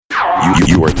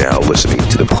You are now listening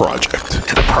to The Project.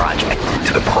 To The Project.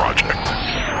 To The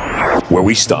Project. Where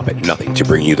we stop at nothing to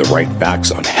bring you the right facts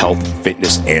on health,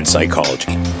 fitness, and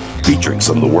psychology. Featuring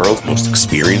some of the world's most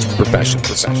experienced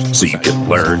professionals so you can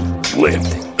learn,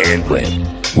 lift, and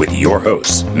live. With your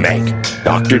hosts, Meg,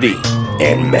 Dr.D,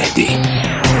 and Mahdi.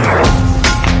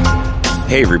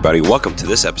 Hey everybody, welcome to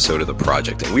this episode of The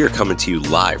Project, and we are coming to you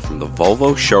live from the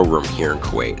Volvo showroom here in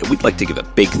Kuwait. And we'd like to give a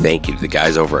big thank you to the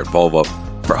guys over at Volvo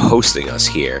for hosting us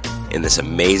here in this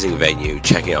amazing venue,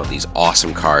 checking out these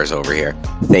awesome cars over here.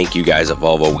 Thank you guys at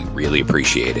Volvo, we really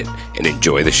appreciate it, and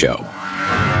enjoy the show.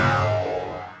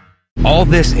 All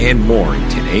this and more in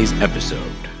today's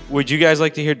episode. Would you guys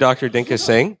like to hear Dr. Dinka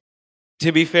sing?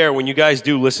 To be fair, when you guys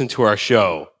do listen to our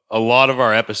show, a lot of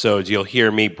our episodes, you'll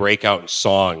hear me break out in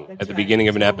song at the beginning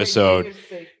of an episode,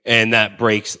 and that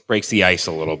breaks the ice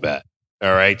a little bit.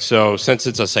 All right, so since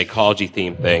it's a psychology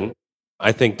theme thing,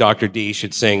 I think Dr. D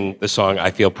should sing the song I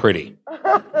Feel Pretty.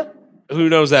 Who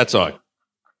knows that song?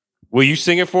 Will you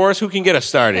sing it for us? Who can get us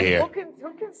started here? Who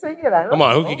can sing it? I don't Come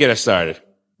on, know. who can get us started?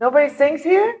 Nobody sings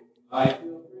here? I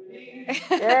feel pretty.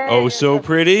 Yay. Oh, so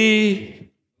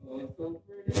pretty.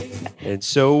 And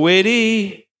so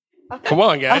witty. Come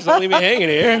on, guys, don't leave me hanging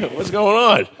here. What's going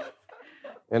on?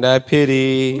 And I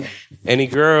pity any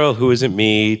girl who isn't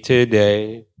me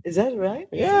today. Is that right?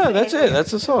 Yeah, that's it. That's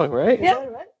the song, right? Is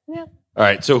that right? Yeah. All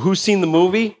right, so who's seen the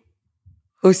movie?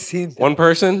 Who's seen that? One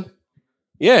person?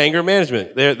 Yeah, anger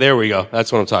management. There we go.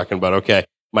 That's what I'm talking about. Okay.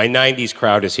 My 90s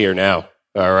crowd is here now.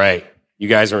 All right. You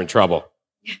guys are in trouble.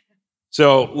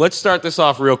 So let's start this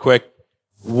off real quick.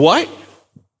 What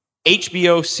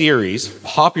HBO series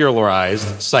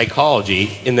popularized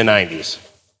psychology in the 90s?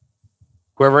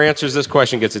 Whoever answers this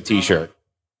question gets a t-shirt.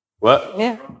 What?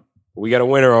 Yeah. We got a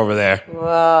winner over there.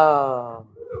 Wow.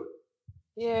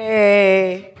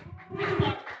 Yay.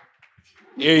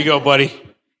 Here you go, buddy.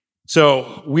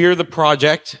 So we're The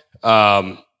Project,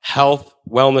 health,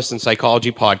 wellness, and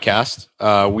psychology podcast.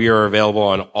 We are available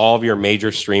on all of your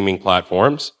major streaming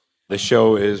platforms. The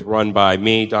show is run by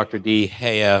me, Dr.D,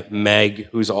 Haya, Meg,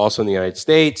 who's also in the United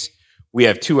States. We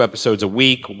have 2 episodes a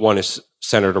week. One is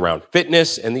centered around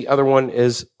fitness, and the other one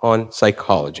is on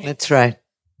psychology. That's right.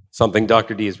 Something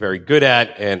Dr. D is very good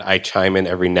at, and I chime in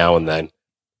every now and then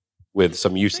with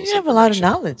some useless You have a lot of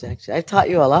information. knowledge, actually. I taught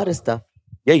you a lot of stuff.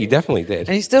 Yeah, you definitely did.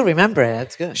 And you still remember it.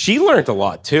 That's good. She learned a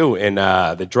lot, too, in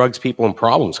the Drugs, People, and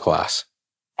Problems class.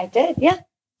 I did, yeah.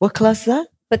 What class is that?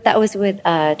 But that was with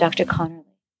Dr. Connerly.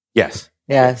 Yes.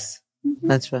 Yes.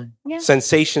 That's right. Yeah.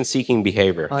 Sensation-seeking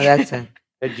behavior. Oh, that's it.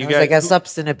 Did It was like a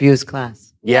substance abuse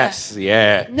class. Yes,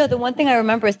 yeah. No, the one thing I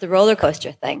remember is the roller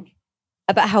coaster thing.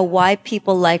 About how why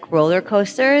people like roller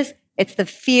coasters. It's the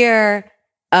fear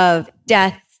of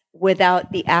death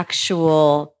without the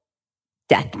actual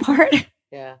death part.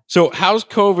 Yeah. So how's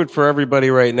COVID for everybody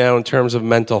right now in terms of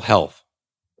mental health?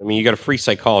 I mean, you got a free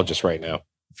psychologist right now.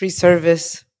 Free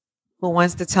service. Who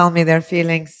wants to tell me their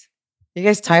feelings? You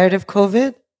guys tired of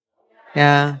COVID?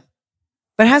 Yeah.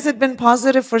 But has it been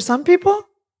positive for some people?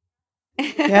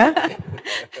 Yeah?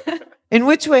 In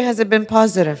which way has it been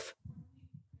positive?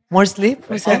 More sleep?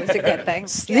 Was That was a good thing.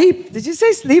 Sleep? Did you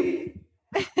say sleep?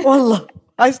 Wallah,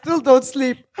 I still don't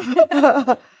sleep.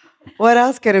 What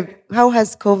else could have, how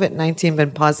has COVID-19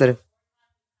 been positive?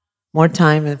 More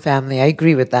time in family. I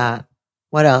agree with that.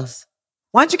 What else?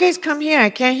 Why don't you guys come here? I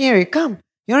can't hear you. Come.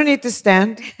 You don't need to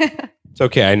stand. It's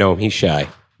okay, I know him. He's shy.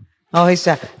 Oh, he's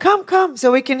shy. Come,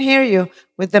 so we can hear you.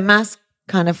 With the mask,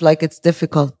 kind of like it's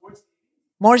difficult.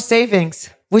 More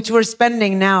savings, which we're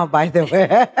spending now, by the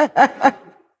way.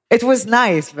 It was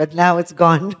nice, but now it's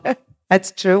gone.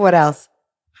 That's true. What else?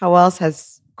 How else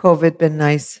has COVID been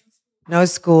nice? No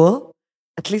school.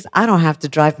 At least I don't have to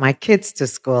drive my kids to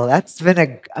school. That's been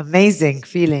an amazing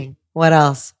feeling. What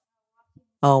else?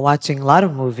 Oh, watching a lot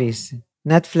of movies.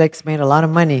 Netflix made a lot of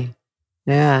money.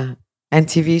 Yeah. And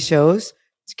TV shows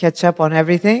to catch up on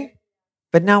everything.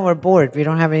 But now we're bored. We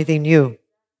don't have anything new.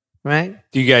 Right?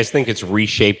 Do you guys think it's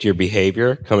reshaped your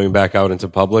behavior coming back out into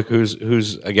public?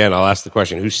 Who's again, I'll ask the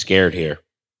question, who's scared here?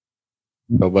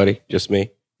 Nobody? Just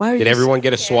me? Why are Did you everyone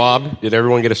get a swab? Did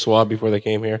everyone get a swab before they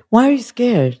came here? Why are you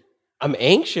scared? I'm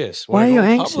anxious. Why when are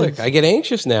I you go in public. anxious? I get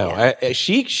anxious now.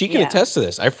 She can attest to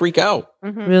this. I freak out.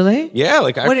 Really? Yeah,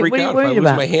 like I freak what are you out. If I worried lose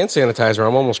about? my hand sanitizer,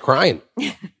 I'm almost crying.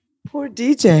 Poor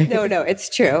DJ. No, it's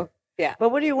true. Yeah. But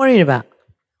what are you worried about?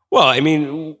 Well, I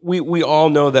mean, we all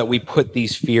know that we put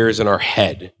these fears in our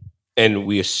head and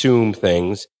we assume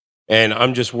things. And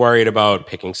I'm just worried about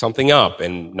picking something up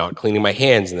and not cleaning my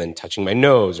hands and then touching my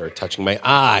nose or touching my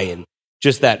eye. And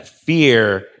just that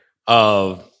fear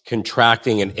of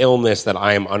contracting an illness that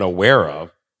I am unaware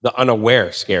of the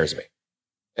unaware scares me.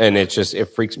 And it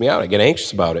freaks me out. I get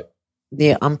anxious about it.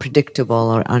 The unpredictable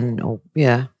or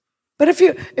yeah. But if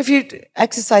you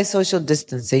exercise social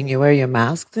distancing, you wear your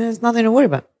mask, then there's nothing to worry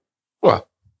about. Well,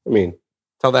 I mean,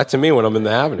 tell that to me when I'm in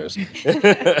the avenues. Do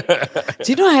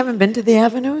you know I haven't been to the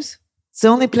avenues? It's the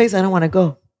only place I don't want to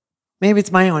go. Maybe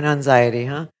it's my own anxiety,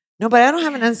 huh? No, but I don't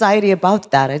have an anxiety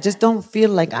about that. I just don't feel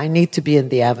like I need to be in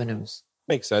the avenues.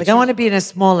 Makes sense. Like I want to be in a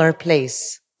smaller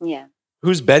place. Yeah.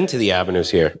 Who's been to the avenues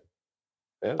here?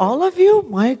 Yeah. All of you?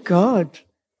 My God.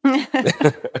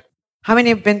 How many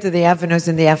have been to the avenues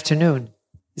in the afternoon?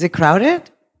 Is it crowded?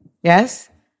 Yes?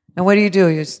 And what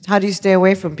do? How do you stay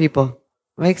away from people?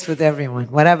 Mix with everyone.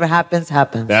 Whatever happens,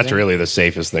 happens. That's really the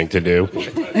safest thing to do.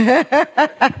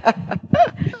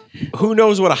 Who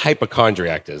knows what a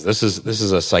hypochondriac is? This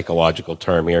is a psychological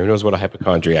term here. Who knows what a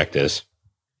hypochondriac is?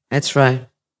 That's right.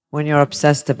 When you're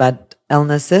obsessed about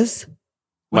illnesses.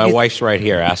 My wife's right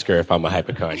here. Ask her if I'm a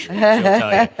hypochondriac. She'll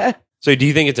tell you. So do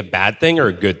you think it's a bad thing or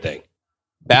a good thing?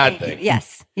 Bad thing.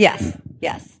 Yes.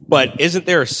 But isn't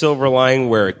there a silver lining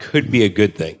where it could be a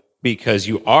good thing? Because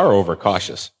you are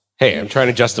overcautious. Hey, I'm trying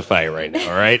to justify it right now,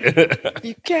 all right?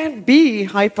 You can't be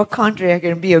hypochondriac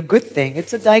and be a good thing.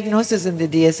 It's a diagnosis in the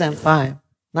DSM-5.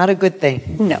 Not a good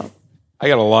thing. No. I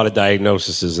got a lot of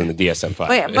diagnoses in the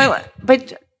DSM-5.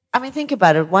 But I mean, think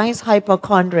about it. Why is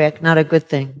hypochondriac not a good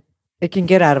thing? It can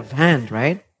get out of hand,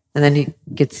 right? And then he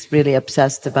gets really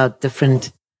obsessed about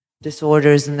different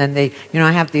disorders. And then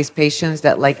I have these patients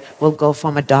that will go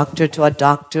from a doctor to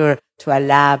a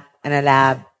lab and a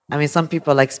lab. I mean, some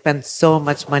people spend so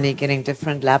much money getting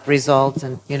different lab results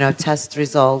and, test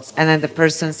results. And then the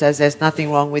person says there's nothing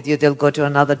wrong with you. They'll go to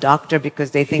another doctor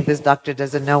because they think this doctor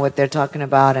doesn't know what they're talking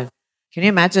about. And can you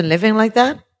imagine living like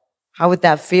that? How would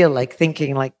that feel? Like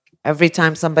thinking every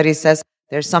time somebody says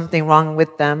there's something wrong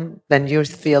with them, then you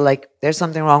feel like there's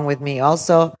something wrong with me.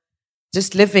 Also,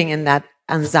 just living in that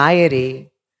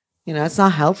anxiety, it's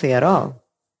not healthy at all.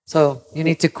 So you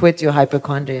need to quit your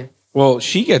hypochondria. Well,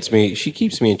 she keeps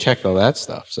me in check on all that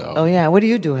stuff. So. Oh yeah, what do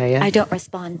you do, Haya? I don't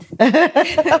respond.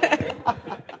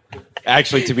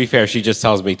 Actually, to be fair, she just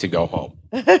tells me to go home.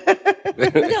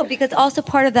 No, because also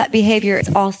part of that behavior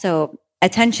is also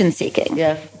attention seeking.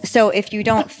 Yeah. So if you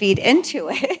don't feed into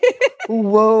it.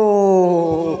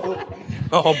 Whoa.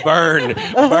 Oh, burn.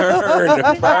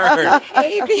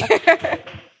 Behavior.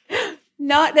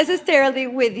 Not necessarily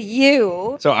with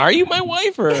you. So are you my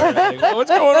wife or what's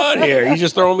going on here? You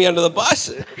just throwing me under the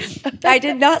bus? I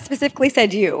did not specifically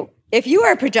said you. If you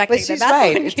are projecting, but she's that's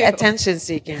right. on It's you.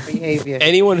 attention-seeking behavior.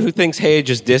 Anyone who thinks, hey,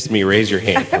 just dissed me, raise your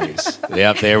hand, please.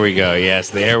 Yep, there we go. Yes,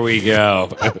 there we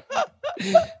go.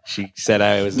 She said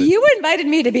I was... You invited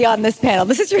me to be on this panel.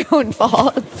 This is your own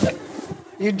fault.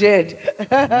 You did.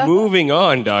 Moving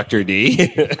on, Dr.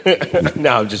 D.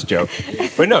 No, I'm just joking.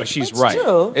 But no, she's right.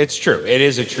 True. It's true. It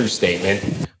is a true statement.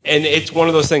 And it's one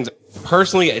of those things,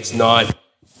 personally, it's not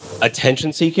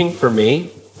attention-seeking for me.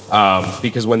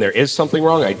 Because when there is something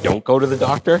wrong, I don't go to the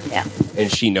doctor. Yeah.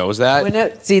 And she knows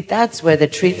that. See, that's where the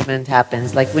treatment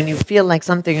happens. Like when you feel like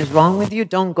something is wrong with you,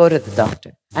 don't go to the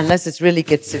doctor. Unless it really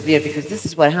gets severe. Because this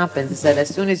is what happens, is that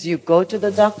as soon as you go to the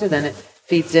doctor, then it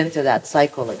feeds into that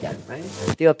cycle again, right?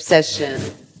 The obsession,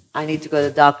 I need to go to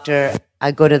the doctor,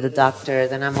 I go to the doctor,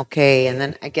 then I'm okay. And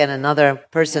then again, another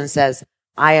person says,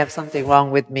 I have something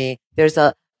wrong with me. There's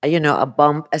a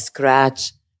bump, a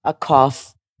scratch, a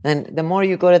cough. And the more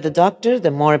you go to the doctor,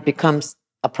 the more it becomes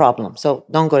a problem. So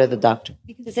don't go to the doctor.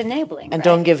 Because it's enabling. And right?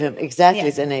 don't give him, it's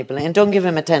enabling. And don't give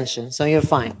him attention. So you're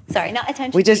fine. Sorry, not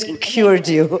attention. We just cured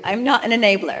you. I'm not an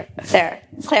enabler. There,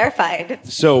 clarified.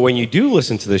 So when you do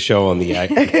listen to the show on the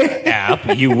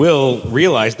app, you will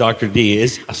realize Dr. D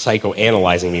is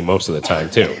psychoanalyzing me most of the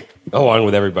time too, along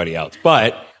with everybody else.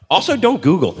 But also don't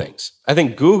Google things. I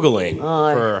think Googling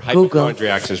for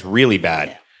hypochondriacs is really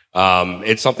bad.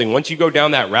 It's something, once you go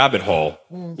down that rabbit hole,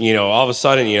 all of a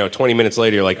sudden, 20 minutes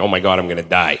later, you're like, oh my God, I'm going to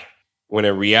die. When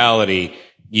in reality,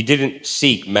 you didn't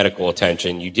seek medical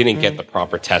attention. You didn't get the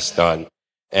proper tests done.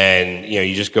 And,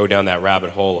 you just go down that rabbit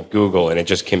hole of Google and it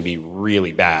just can be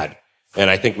really bad. And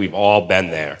I think we've all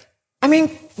been there. I mean,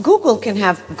 Google can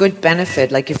have good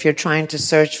benefit, like if you're trying to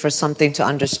search for something to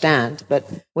understand. But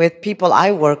with people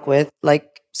I work with,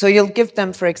 so you'll give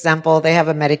them, for example, they have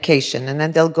a medication and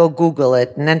then they'll go Google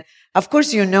it. And then, of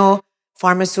course,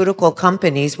 pharmaceutical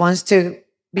companies wants to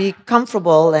be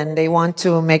comfortable and they want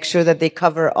to make sure that they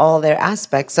cover all their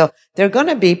aspects. So they're going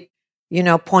to be,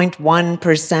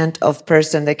 0.1% of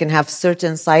person that can have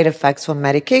certain side effects from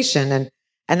medication.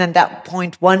 And then that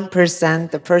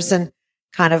 0.1%, the person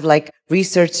kind of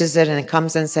researches it and it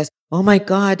comes and says, oh my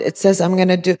God, it says I'm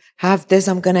going to have this.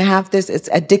 I'm going to have this. It's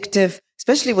addictive,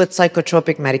 especially with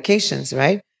psychotropic medications,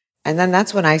 right? And then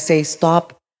that's when I say,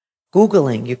 stop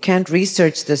Googling. You can't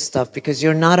research this stuff because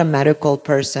you're not a medical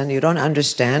person. You don't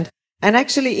understand. And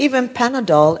actually, even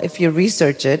Panadol, if you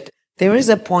research it, there is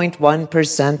a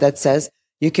 0.1% that says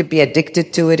you could be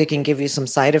addicted to it. It can give you some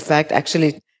side effect.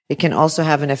 Actually, it can also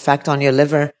have an effect on your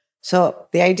liver. So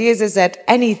the idea is that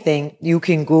anything you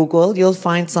can Google, you'll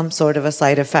find some sort of a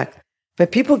side effect.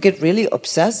 But people get really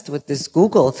obsessed with this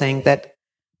Google thing that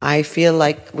I feel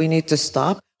like we need to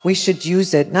stop. We should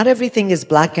use it. Not everything is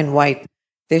black and white.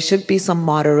 There should be some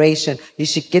moderation. You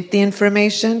should get the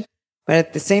information, but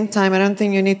at the same time, I don't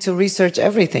think you need to research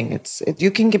everything.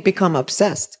 You can become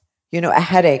obsessed. A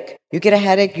headache. You get a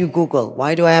headache, you Google,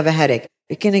 why do I have a headache?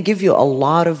 It can give you a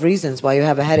lot of reasons why you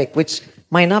have a headache, which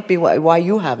might not be why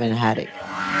you have a headache.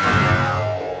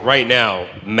 Right now,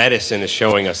 medicine is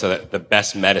showing us that the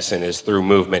best medicine is through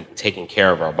movement, taking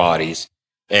care of our bodies,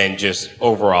 and just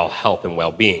overall health and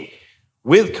well-being.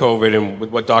 With COVID and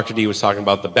with what Dr. D was talking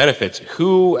about, the benefits,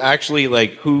 who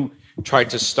tried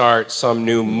to start some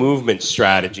new movement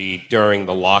strategy during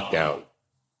the lockdown?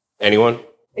 Anyone?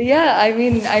 Yeah, I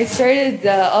mean, I started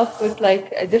off with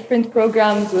different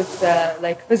programs with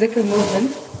physical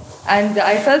movement, and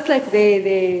I felt like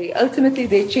they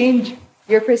ultimately change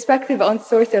your perspective on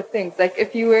sorts of things. Like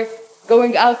if you were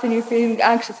going out and you're feeling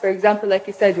anxious, for example, like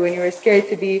you said, when you were scared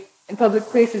to be in public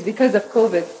places because of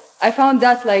COVID, I found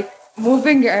that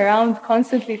moving around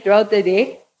constantly throughout the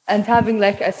day and having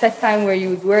a set time where you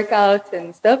would work out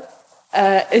and stuff,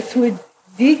 it would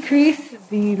decrease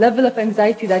the level of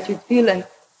anxiety that you'd feel, and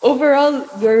overall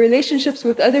your relationships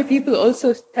with other people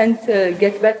also tend to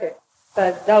get better.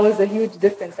 But that was a huge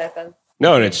difference, I felt.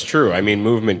 No, and it's true. I mean,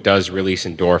 movement does release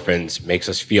endorphins, makes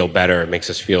us feel better, makes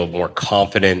us feel more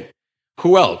confident.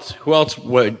 Who else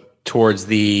went towards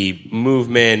the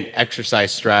movement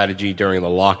exercise strategy during the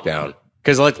lockdown?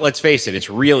 Because let's face it,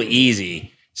 it's real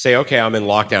easy. Say, okay, I'm in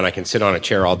lockdown. I can sit on a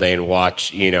chair all day and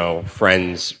watch,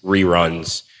 Friends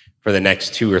reruns for the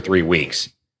next 2 or 3 weeks.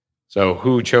 So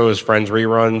who chose Friends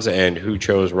reruns and who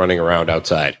chose running around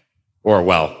outside? Or,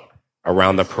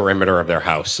 around the perimeter of their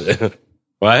house?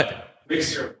 What?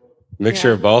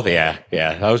 Mixture of both? Yeah.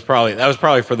 That was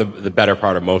probably for the better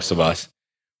part of most of us.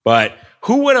 But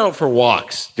who went out for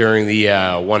walks during the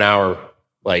 1 hour,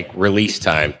 release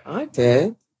time? I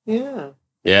did. Yeah.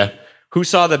 Yeah. Who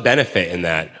saw the benefit in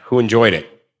that? Who enjoyed it?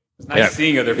 It's nice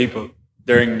seeing other people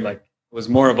during, it was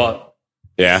more about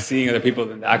seeing other people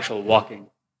than the actual walking.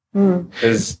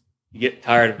 Because you get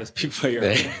tired of those people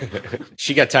you're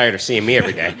She got tired of seeing me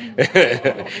every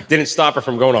day. Didn't stop her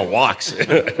from going on walks.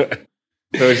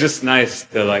 So it's just nice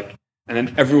to and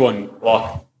then everyone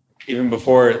walked. Even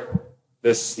before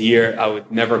this year, I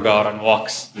would never go out on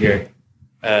walks here.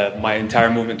 My entire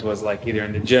movement was either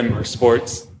in the gym or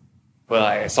sports. But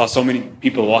I saw so many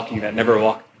people walking that never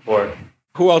walked before.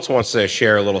 Who else wants to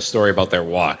share a little story about their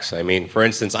walks? I mean, for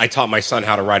instance, I taught my son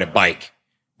how to ride a bike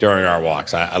during our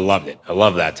walks. I loved it. I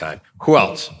love that time. Who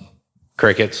else?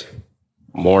 Crickets?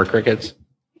 More crickets?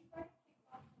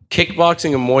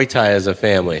 Kickboxing and Muay Thai as a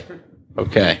family.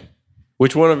 Okay.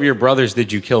 Which one of your brothers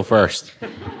did you kill first?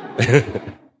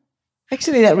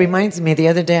 Actually, that reminds me, the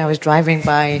other day I was driving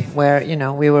by where,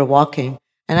 we were walking,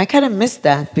 and I kind of missed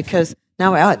that because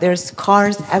now there's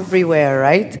cars everywhere,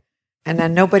 right? And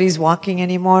then nobody's walking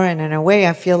anymore. And in a way,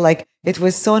 I feel like it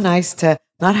was so nice to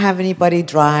not have anybody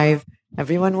drive.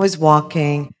 Everyone was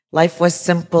walking. Life was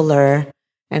simpler.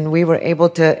 And we were able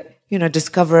to,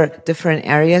 discover different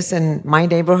areas in my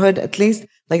neighborhood, at least.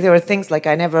 There were things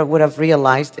I never would have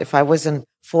realized if I wasn't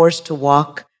forced to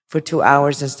walk for 2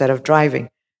 hours instead of driving.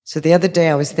 So the other day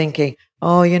I was thinking,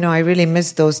 I really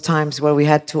miss those times where we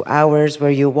had 2 hours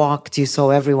where you walked, you saw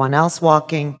everyone else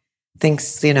walking,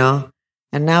 things,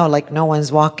 and now no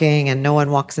one's walking and no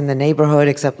one walks in the neighborhood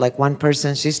except one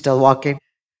person, she's still walking.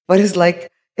 But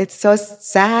it's so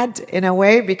sad in a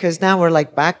way because now we're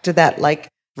back to that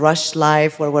rush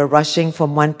life where we're rushing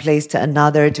from one place to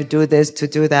another to do this, to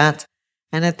do that.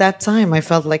 And at that time, I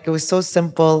felt it was so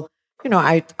simple.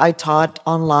 I taught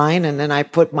online and then I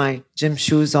put my gym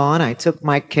shoes on. I took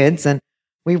my kids and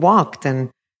we walked and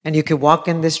you could walk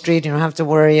in the street. You don't have to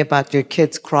worry about your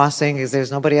kids crossing because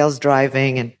there's nobody else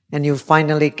driving. And you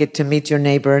finally get to meet your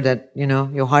neighbor that,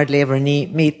 you hardly ever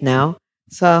meet now.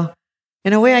 So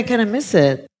in a way, I kind of miss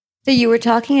it. So you were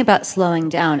talking about slowing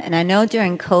down. And I know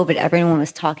during COVID, everyone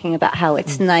was talking about how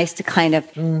it's nice to kind of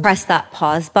press that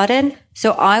pause button.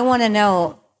 So I want to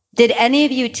know, did any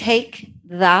of you take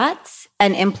that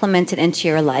and implement it into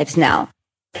your lives now?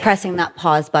 Pressing that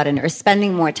pause button or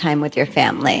spending more time with your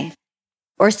family?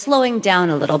 or slowing down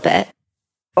a little bit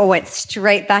or went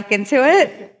straight back into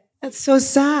it. That's so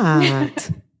sad.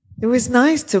 It was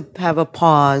nice to have a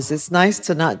pause. It's nice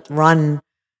to not run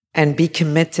and be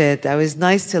committed. It was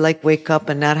nice to like wake up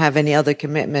and not have any other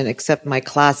commitment except my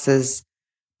classes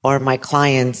or my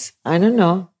clients. I don't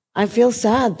know. I feel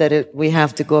sad that we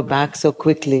have to go back so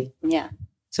quickly. Yeah.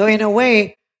 So in a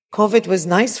way, COVID was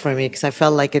nice for me because I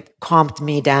felt like it calmed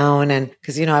me down. And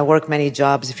because, I work many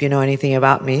jobs, if you know anything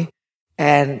about me,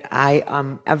 and I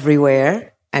am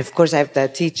everywhere. And of course, I have the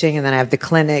teaching, and then I have the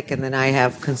clinic, and then I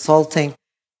have consulting.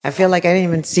 I feel like I didn't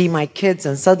even see my kids.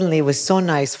 And suddenly it was so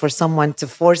nice for someone to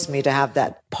force me to have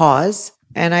that pause.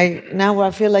 And now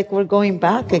I feel like we're going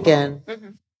back again. Mm-hmm.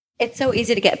 It's so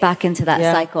easy to get back into that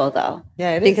cycle, though.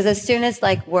 Yeah, it because is. As soon as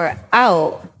we're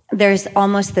out, there's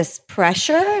almost this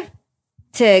pressure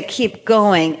to keep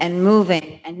going and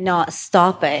moving and not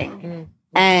stopping. Mm-hmm.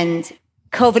 And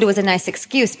COVID was a nice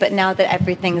excuse, but now that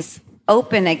everything's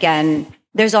open again,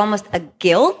 there's almost a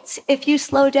guilt if you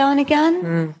slow down again.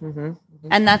 Mm-hmm. Mm-hmm.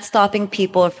 And that's stopping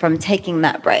people from taking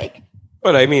that break.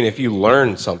 But I mean, if you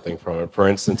learn something from it, for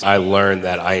instance, I learned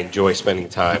that I enjoy spending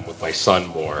time with my son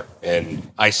more.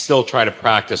 And I still try to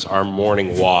practice our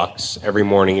morning walks every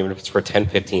morning, even if it's for 10,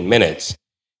 15 minutes.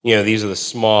 These are the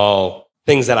small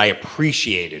things that I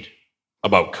appreciated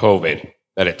about COVID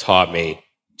that it taught me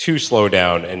to slow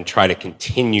down and try to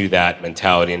continue that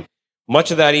mentality. And much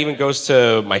of that even goes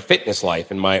to my fitness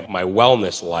life and my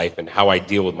wellness life and how I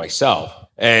deal with myself.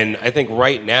 And I think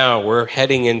right now we're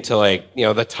heading into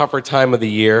the tougher time of the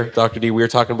year. Dr. D, we were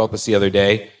talking about this the other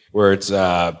day where it's,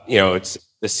 it's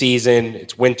the season,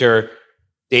 it's winter,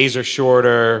 days are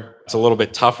shorter. It's a little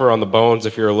bit tougher on the bones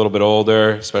if you're a little bit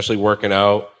older, especially working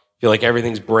out. Feel like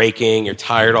everything's breaking. You're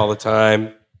tired all the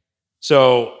time.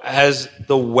 So has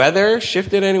the weather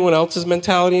shifted anyone else's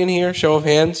mentality in here? Show of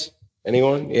hands.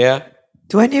 Anyone? Yeah.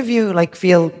 Do any of you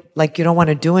feel like you don't want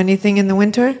to do anything in the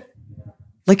winter?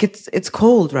 Like it's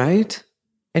cold, right?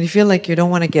 And you feel like you don't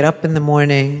want to get up in the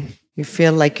morning. You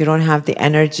feel like you don't have the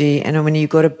energy. And when you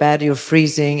go to bed, you're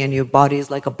freezing and your body is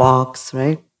like a box,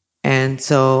 right? And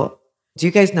so do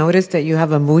you guys notice that you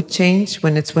have a mood change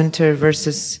when it's winter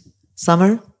versus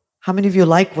summer? How many of you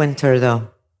like winter, though?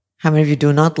 How many of you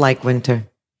do not like winter?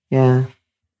 Yeah.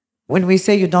 When we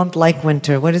say you don't like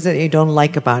winter, what is it you don't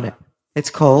like about it? It's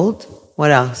cold.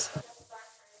 What else?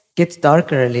 Gets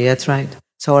dark early. That's right.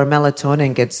 So our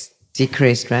melatonin gets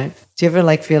decreased, right? Do you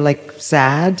ever feel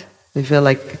sad? You feel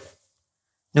like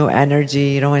no energy.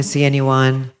 You don't want to see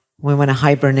anyone. We want to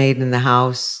hibernate in the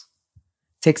house.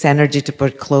 It takes energy to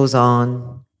put clothes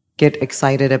on. Get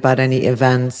excited about any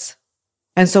events.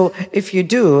 And so if you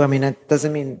do, it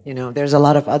doesn't mean, there's a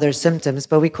lot of other symptoms,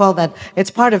 but we call that, it's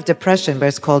part of depression, but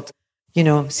it's called,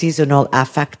 seasonal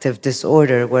affective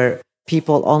disorder, where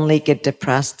people only get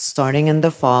depressed starting in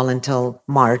the fall until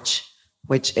March,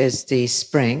 which is the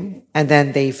spring. And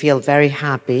then they feel very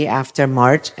happy after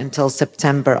March until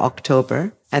September,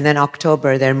 October. And then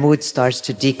October, their mood starts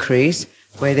to decrease,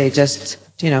 where they just,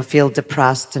 feel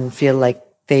depressed and feel like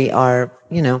they are,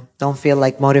 don't feel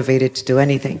like motivated to do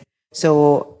anything.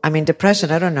 So,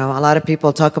 depression, I don't know. A lot of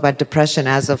people talk about depression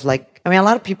as of a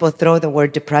lot of people throw the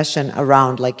word depression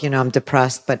around I'm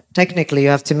depressed, but technically you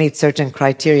have to meet certain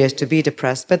criteria to be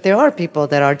depressed. But there are people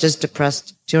that are just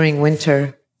depressed during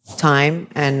winter time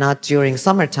and not during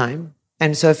summertime.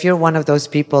 And so if you're one of those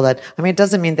people that, it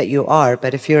doesn't mean that you are,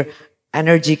 but if your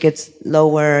energy gets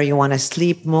lower, you want to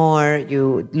sleep more,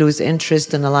 you lose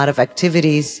interest in a lot of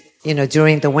activities,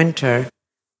 during the winter,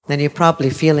 then you're probably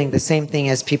feeling the same thing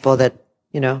as people that,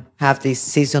 have these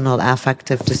seasonal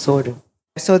affective disorder.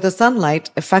 So the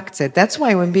sunlight affects it. That's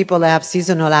why when people have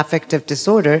seasonal affective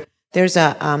disorder, there's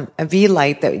a V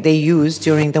light that they use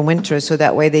during the winter so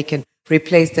that way they can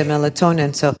replace the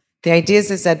melatonin. So the idea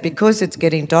is that because it's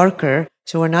getting darker,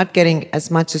 so we're not getting as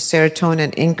much as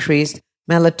serotonin increased,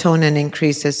 melatonin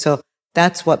increases. So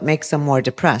that's what makes them more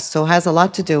depressed. So it has a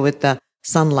lot to do with the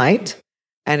sunlight.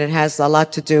 And it has a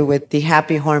lot to do with the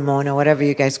happy hormone or whatever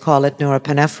you guys call it,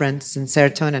 norepinephrine and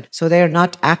serotonin. So they're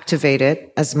not activated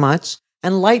as much.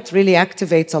 And light really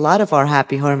activates a lot of our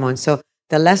happy hormones. So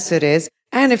the less it is.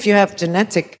 And if you have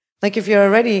genetic, if you're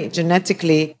already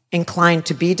genetically inclined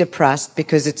to be depressed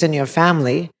because it's in your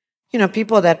family,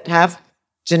 people that have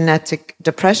genetic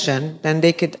depression, then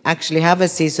they could actually have a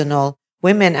seasonal.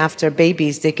 Women after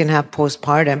babies, they can have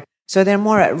postpartum. So they're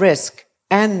more at risk.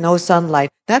 And no sunlight.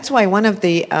 That's why one of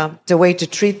the way to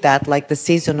treat that, like the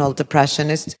seasonal depression,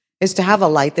 is to have a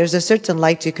light. There's a certain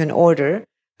light you can order.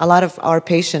 A lot of our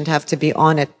patients have to be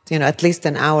on it, at least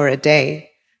an hour a day,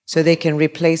 so they can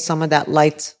replace some of that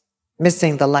light,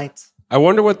 missing the light. I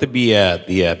wonder what the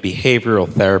behavioral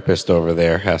therapist over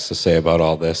there has to say about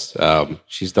all this.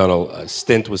 She's done a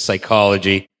stint with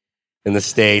psychology in the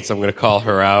States. I'm going to call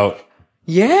her out.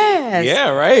 Yes. Yeah,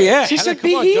 right. Yeah. She Hannah, should come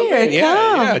be on, jump here. in.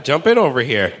 Yeah, jump in over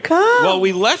here. Come. Well,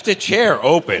 we left a chair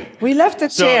open. We left a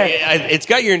chair. It's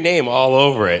got your name all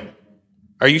over it.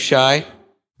 Are you shy?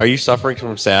 Are you suffering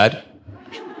from sad?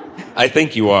 I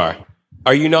think you are.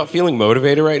 Are you not feeling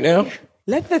motivated right now?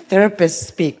 Let the therapist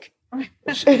speak.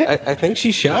 I think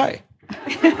she's shy.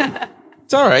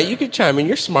 It's all right. You can chime in.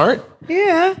 You're smart.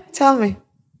 Yeah, tell me.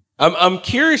 I'm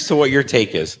curious to what your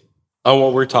take is on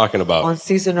what we're talking about. On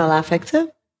seasonal affective?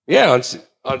 Yeah,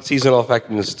 on seasonal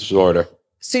affectiveness disorder.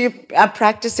 So you are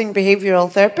practicing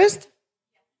behavioral therapist?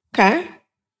 Okay.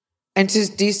 And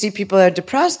do you see people are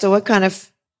depressed, or what kind of...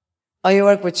 Oh, you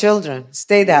work with children.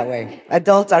 Stay that way.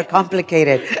 Adults are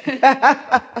complicated.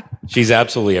 She's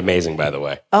absolutely amazing, by the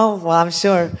way. Oh, well, I'm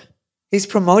sure. He's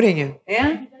promoting you.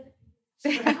 Yeah.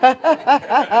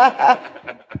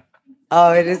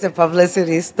 Oh, it is a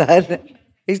publicity stunt.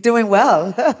 He's doing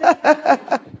well.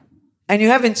 And you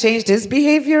haven't changed his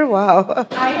behavior? Wow.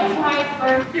 I have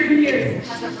tried for 30 years. It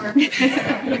hasn't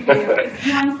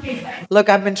worked. Look,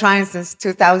 I've been trying since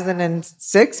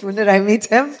 2006. When did I meet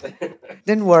him?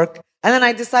 Didn't work. And then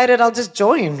I decided I'll just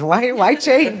join. Why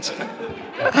change?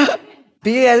 What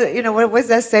was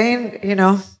that saying?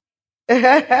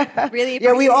 Really?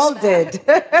 Yeah, we all did.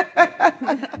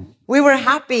 We were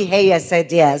happy, Haya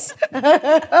said yes.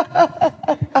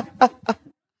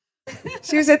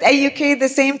 She was at AUK at the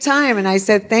same time, and I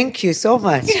said, thank you so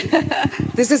much.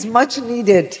 This is much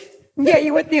needed. Yeah,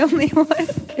 you were the only one.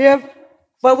 Yeah,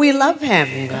 but we love him,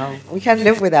 We can't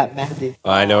live without Mahdi.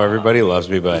 I know everybody loves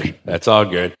me, but that's all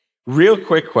good. Real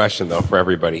quick question, though, for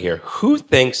everybody here. Who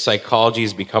thinks psychology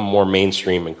has become more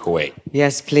mainstream in Kuwait?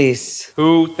 Yes, please.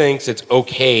 Who thinks it's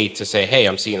okay to say, hey,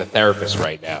 I'm seeing a therapist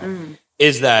right now?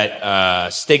 Is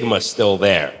that stigma still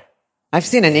there? I've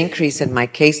seen an increase in my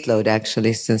caseload,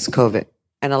 actually, since COVID.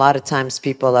 And a lot of times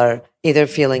people are either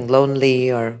feeling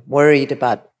lonely or worried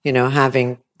about,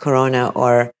 having corona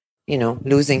or,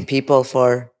 losing people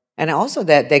and also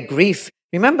that grief.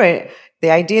 Remember, the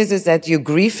idea is that you're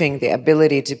grieving the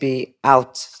ability to be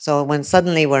out. So when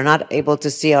suddenly we're not able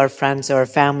to see our friends or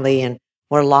family and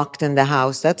we're locked in the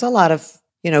house, that's a lot of,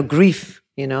 grief,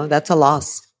 that's a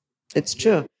loss. It's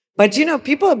true. But,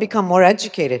 people have become more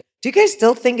educated. Do you guys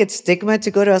still think it's stigma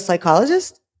to go to a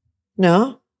psychologist?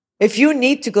 No. If you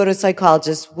need to go to a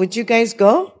psychologist, would you guys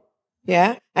go?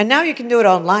 Yeah. And now you can do it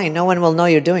online. No one will know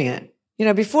you're doing it.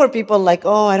 Before people like,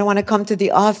 oh, I don't want to come to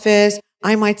the office.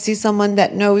 I might see someone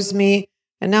that knows me.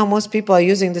 And now most people are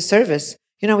using the service.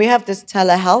 We have this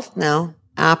telehealth now,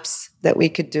 apps that we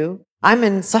could do. I'm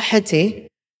in Sahati,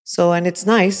 and it's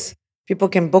nice. People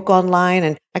can book online,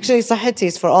 and actually Sahati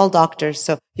is for all doctors.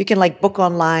 So you can book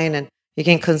online, and you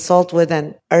can consult with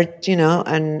a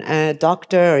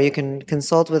doctor, or you can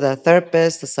consult with a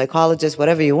therapist, a psychologist,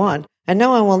 whatever you want. And no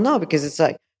one will know because it's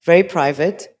very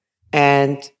private,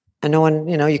 and no one,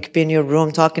 you could be in your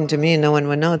room talking to me and no one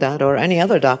would know that, or any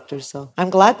other doctor. So I'm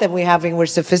glad that we're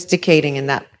sophisticating in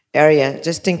that area,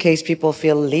 just in case people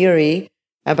feel leery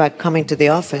about coming to the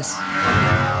office.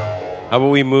 How about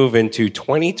we move into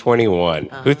 2021?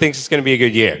 Who thinks it's going to be a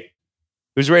good year?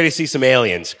 Who's ready to see some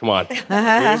aliens? Come on. Who's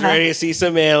ready to see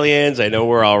some aliens? I know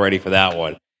we're all ready for that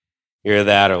one. Either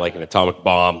that or an atomic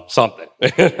bomb, something.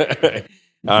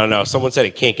 I don't know. Someone said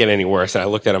it can't get any worse. And I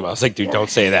looked at him. I was like, dude, don't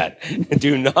say that.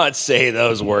 Do not say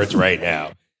those words right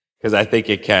now, because I think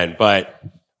it can. But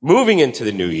moving into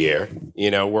the new year,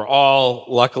 we're all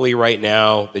luckily right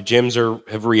now, the gyms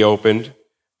have reopened.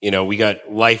 We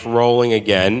got life rolling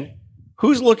again.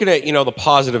 Who's looking at, the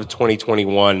positive of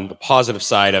 2021, the positive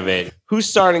side of it? Who's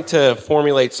starting to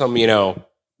formulate some,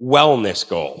 wellness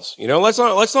goals?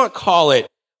 Let's not call it,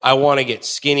 I want to get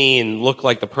skinny and look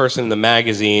like the person in the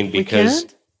magazine, because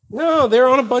no, they're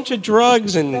on a bunch of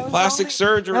drugs and plastic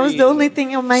surgery. That was the only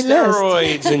thing on my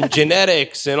steroids and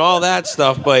genetics and all that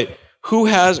stuff. But who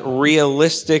has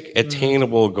realistic,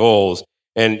 attainable goals?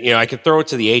 And, I could throw it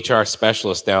to the HR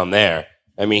specialist down there.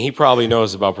 I mean, he probably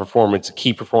knows about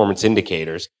key performance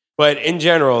indicators. But in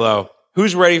general, though,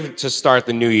 who's ready to start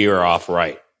the new year off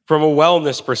right? From a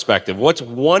wellness perspective, what's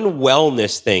one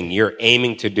wellness thing you're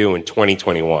aiming to do in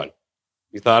 2021?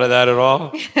 You thought of that at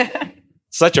all?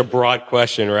 Such a broad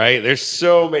question, right? There's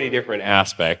so many different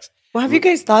aspects. Well, have you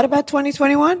guys thought about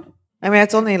 2021? I mean,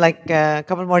 it's only a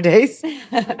couple more days.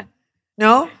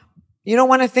 No? You don't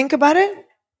want to think about it?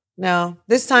 No.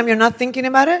 This time you're not thinking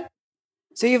about it?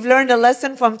 So you've learned a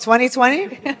lesson from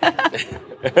 2020?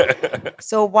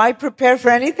 So why prepare for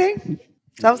anything?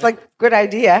 Sounds like a good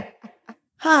idea.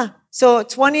 So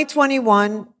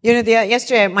 2021,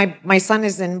 yesterday, my son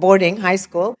is in boarding high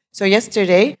school. So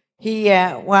yesterday,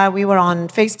 while we were on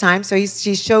FaceTime, so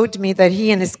he showed me that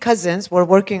he and his cousins were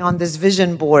working on this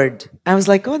vision board. I was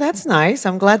like, oh, that's nice.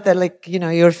 I'm glad that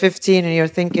you're 15 and you're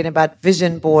thinking about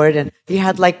vision board. And he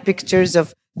had pictures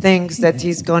of things that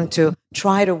he's going to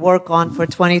try to work on for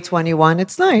 2021.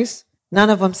 It's nice. None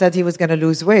of them said he was going to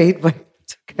lose weight, but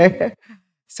it's okay.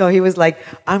 So he was like,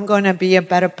 I'm going to be a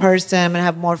better person. I'm going to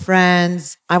have more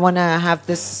friends. I want to have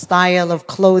this style of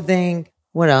clothing.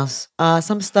 What else?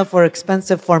 Some stuff were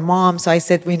expensive for mom. So I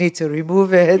said, we need to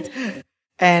remove it.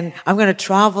 And I'm going to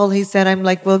travel. He said, I'm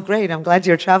like, well, great. I'm glad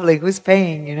you're traveling. Who's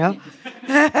paying,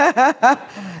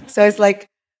 So it's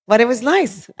but it was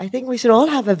nice. I think we should all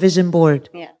have a vision board.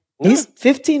 Yeah. He's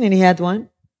 15 and he had one.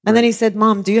 And then he said,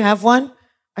 Mom, do you have one?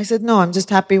 I said, no, I'm just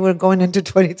happy we're going into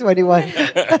 2021.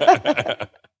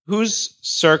 Who's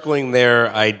circling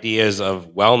their ideas of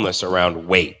wellness around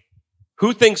weight?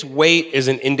 Who thinks weight is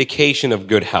an indication of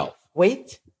good health?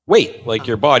 Weight? Weight, like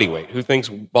your body weight. Who thinks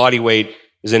body weight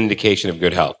is an indication of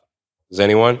good health? Does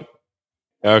anyone?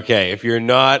 Okay, if you're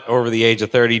not over the age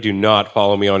of 30, do not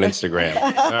follow me on Instagram.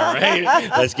 All right,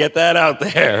 let's get that out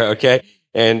there, okay?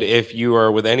 And if you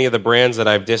are with any of the brands that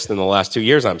I've dissed in the last 2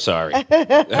 years, I'm sorry,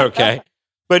 okay?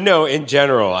 But no, in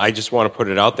general, I just want to put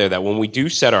it out there that when we do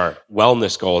set our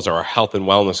wellness goals or our health and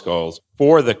wellness goals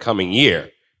for the coming year,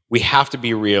 we have to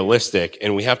be realistic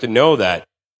and we have to know that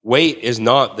weight is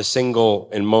not the single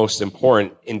and most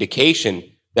important indication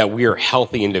that we are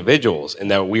healthy individuals and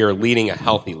that we are leading a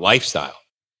healthy lifestyle.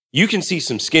 You can see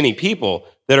some skinny people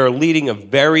that are leading a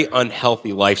very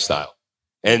unhealthy lifestyle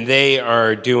and they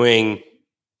are doing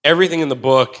everything in the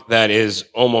book that is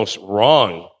almost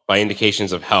wrong by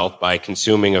indications of health, by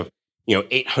consuming of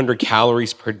 800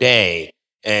 calories per day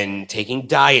and taking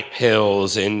diet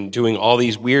pills and doing all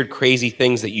these weird, crazy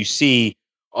things that you see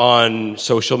on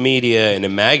social media and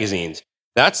in magazines.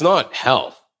 That's not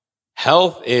health.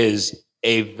 Health is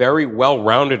a very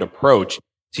well-rounded approach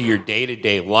to your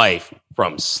day-to-day life,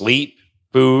 from sleep,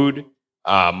 food,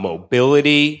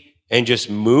 mobility, and just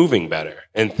moving better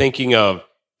and thinking of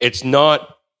it's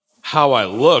not how I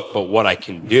look, but what I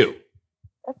can do.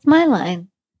 That's my line.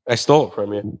 I stole it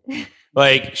from you.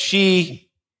 She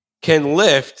can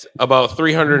lift about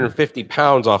 350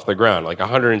 pounds off the ground,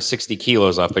 160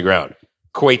 kilos off the ground.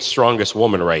 Kuwait's strongest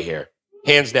woman right here.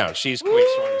 Hands down, she's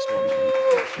Kuwait's strongest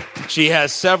woman. She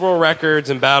has several records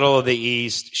in Battle of the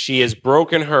East. She has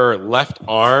broken her left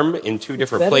arm in 2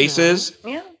 different places.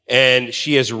 Yeah. And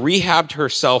she has rehabbed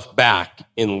herself back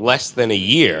in less than a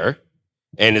year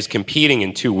and is competing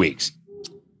in 2 weeks.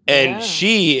 And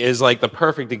she is the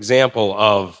perfect example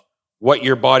of what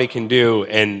your body can do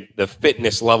and the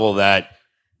fitness level that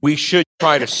we should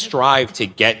try to strive to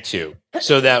get to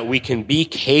so that we can be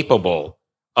capable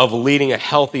of leading a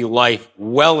healthy life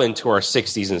well into our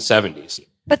 60s and 70s.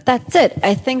 But that's it.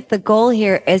 I think the goal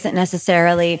here isn't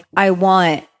necessarily I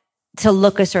want to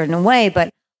look a certain way, but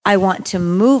I want to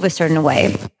move a certain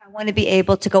way. I want to be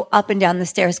able to go up and down the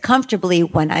stairs comfortably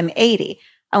when I'm 80.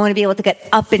 I want to be able to get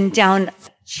up and down a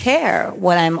chair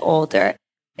when I'm older.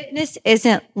 Fitness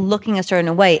isn't looking a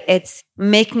certain way. It's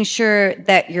making sure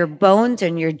that your bones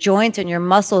and your joints and your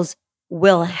muscles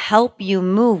will help you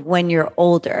move when you're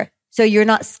older. So you're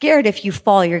not scared if you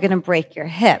fall, you're going to break your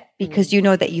hip because you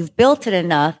know that you've built it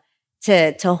enough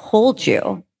to hold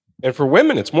you. And for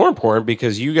women, it's more important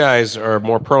because you guys are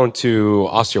more prone to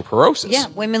osteoporosis. Yeah,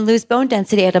 women lose bone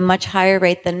density at a much higher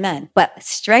rate than men. But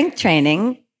strength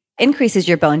training increases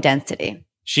your bone density.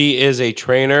 She is a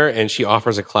trainer and she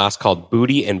offers a class called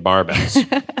Booty and Barbells.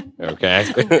 Okay.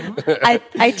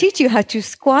 I teach you how to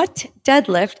squat,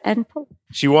 deadlift, and pull.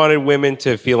 She wanted women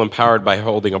to feel empowered by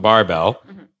holding a barbell.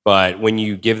 But when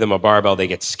you give them a barbell, they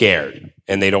get scared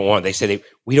and they say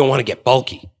we don't want to get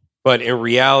bulky. But in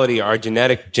reality, our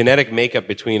genetic makeup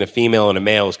between a female and a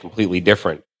male is completely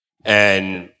different.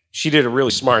 And she did a really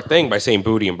smart thing by saying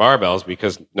booty and barbells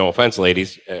because, no offense,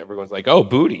 ladies, everyone's like, oh,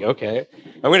 booty, okay.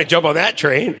 I'm going to jump on that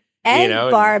train. And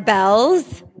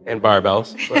barbells. And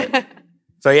barbells. But,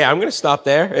 so, yeah, I'm going to stop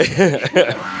there.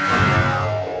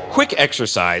 Quick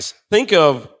exercise. Think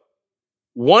of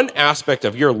one aspect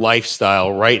of your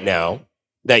lifestyle right now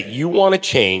that you want to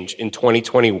change in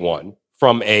 2021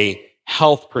 from a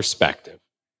health perspective.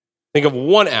 Think of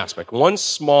one aspect, one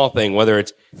small thing, whether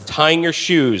it's tying your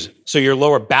shoes so your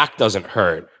lower back doesn't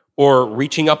hurt, or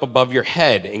reaching up above your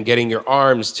head and getting your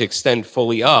arms to extend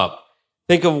fully up.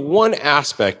 Think of one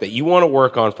aspect that you want to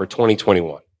work on for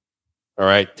 2021. All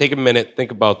right, take a minute,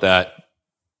 think about that,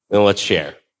 and let's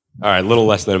share. All right, a little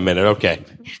less than a minute. Okay,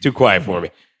 too quiet for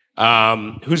me.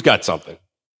 Who's got something?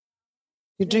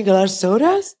 You drink a lot of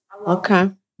sodas?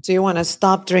 Okay. So you want to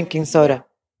stop drinking soda.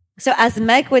 So as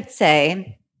Meg would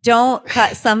say, don't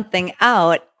cut something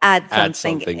out, add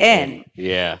something in.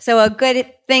 Yeah. So a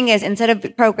good thing is instead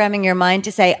of programming your mind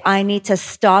to say, I need to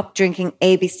stop drinking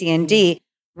A, B, C, and D,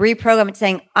 reprogram it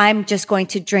saying, I'm just going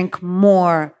to drink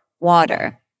more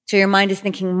water. So your mind is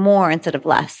thinking more instead of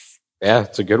less. Yeah,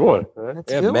 it's a good one.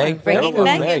 That's Yeah, a good Meg. one. Bringing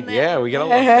Meg. Meg in there. Yeah, we got a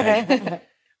lot of Meg.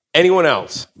 Anyone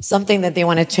else? Something that they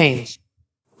want to change.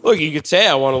 Look, you could say,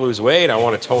 I want to lose weight. I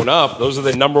want to tone up. Those are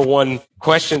the number one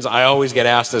questions I always get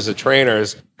asked as a trainer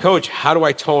is, Coach, how do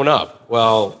I tone up?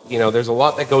 Well, there's a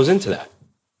lot that goes into that.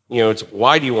 It's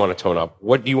why do you want to tone up?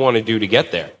 What do you want to do to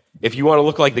get there? If you want to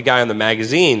look like the guy on the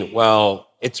magazine, well,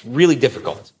 it's really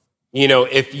difficult.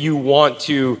 If you want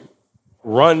to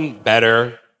run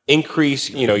better, increase,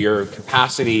 your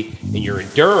capacity and your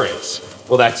endurance,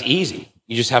 well, that's easy.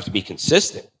 You just have to be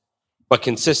consistent. But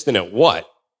consistent at what?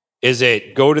 Is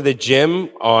it go to the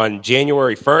gym on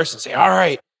January 1st and say, all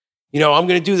right, I'm going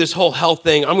to do this whole health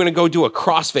thing. I'm going to go do a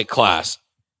CrossFit class.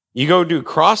 You go do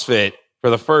CrossFit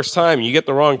for the first time, you get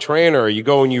the wrong trainer, or you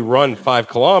go and you run 5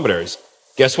 kilometers.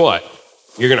 Guess what?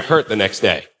 You're going to hurt the next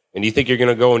day. And do you think you're going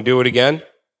to go and do it again?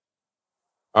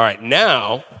 All right,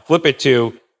 now flip it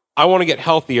to, I want to get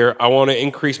healthier. I want to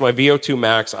increase my VO2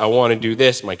 max. I want to do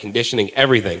this, my conditioning,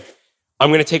 everything. I'm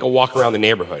going to take a walk around the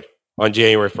neighborhood on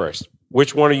January 1st.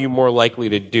 Which one are you more likely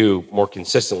to do more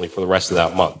consistently for the rest of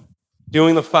that month?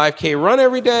 Doing the 5K run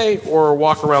every day or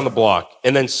walk around the block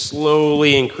and then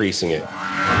slowly increasing it?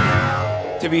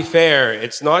 To be fair,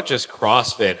 it's not just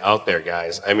CrossFit out there,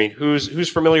 guys. I mean, who's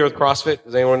familiar with CrossFit?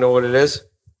 Does anyone know what it is?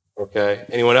 Okay.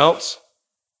 Anyone else?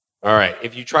 All right.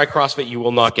 If you try CrossFit, you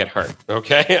will not get hurt.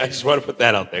 Okay. I just want to put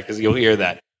that out there because you'll hear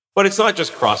that. But it's not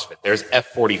just CrossFit. There's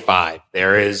F45.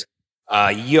 There is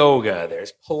yoga,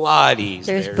 there's Pilates.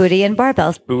 There's booty and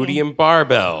barbells. Booty and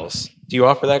barbells. Do you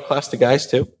offer that class to guys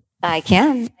too? I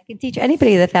can teach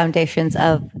anybody the foundations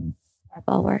of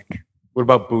barbell work. What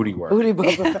about booty work?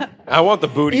 I want the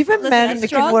booty. Even men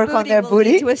can work on their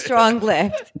booty. To a strong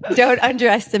lift. Don't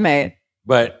underestimate.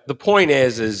 But the point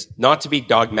is not to be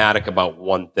dogmatic about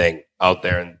one thing out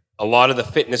there. And a lot of the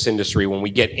fitness industry, when we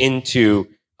get into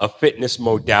a fitness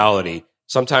modality,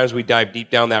 sometimes we dive deep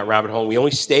down that rabbit hole and we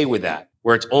only stay with that,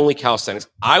 where it's only calisthenics.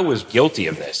 I was guilty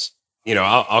of this.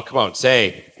 I'll come out and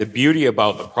say the beauty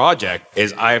about the project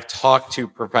is I have talked to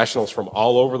professionals from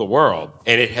all over the world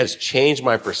and it has changed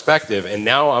my perspective. And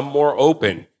now I'm more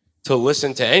open to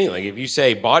listen to anything. If you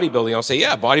say bodybuilding, I'll say,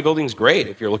 yeah, bodybuilding's great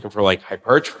if you're looking for like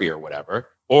hypertrophy or whatever.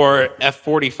 Or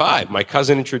F45. My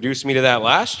cousin introduced me to that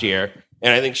last year.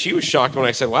 And I think she was shocked when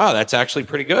I said, wow, that's actually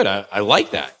pretty good. I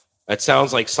like that. That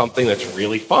sounds like something that's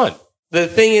really fun. The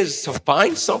thing is to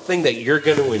find something that you're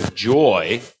going to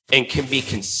enjoy and can be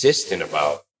consistent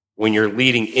about when you're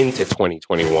leading into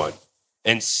 2021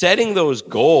 and setting those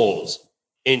goals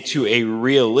into a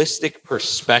realistic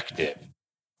perspective.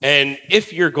 And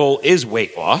if your goal is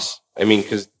weight loss,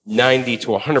 because 90 to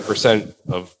 100%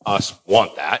 of us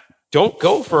want that, don't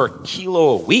go for a kilo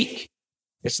a week.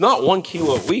 It's not 1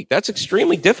 kilo a week. That's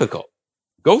extremely difficult.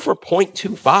 Go for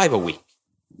 0.25 a week.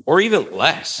 Or even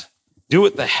less. Do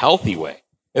it the healthy way.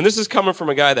 And this is coming from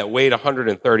a guy that weighed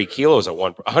 120 kilos at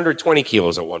one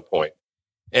point.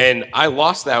 And I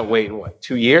lost that weight in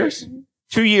 2 years?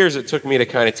 2 years it took me to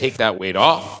kind of take that weight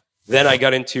off. Then I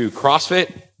got into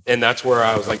CrossFit, and that's where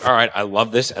I was like, all right, I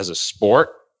love this as a sport.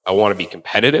 I want to be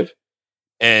competitive.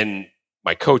 And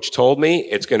my coach told me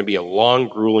it's going to be a long,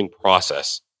 grueling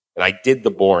process. And I did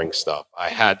the boring stuff. I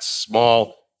had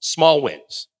small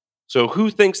wins. So who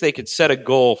thinks they could set a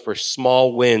goal for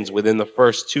small wins within the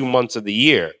first 2 months of the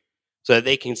year so that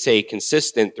they can stay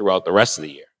consistent throughout the rest of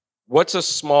the year? What's a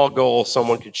small goal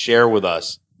someone could share with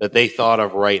us that they thought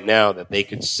of right now that they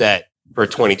could set for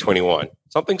 2021?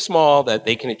 Something small that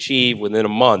they can achieve within a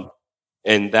month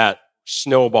and that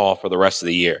snowball for the rest of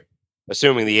the year,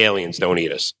 assuming the aliens don't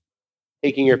eat us.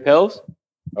 Taking your pills?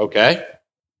 Okay.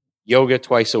 Yoga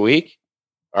twice a week?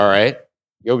 All right.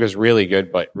 Yoga's really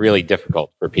good, but really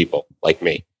difficult for people like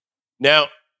me. Now,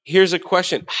 here's a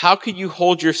question. How could you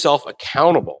hold yourself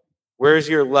accountable? Where's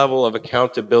your level of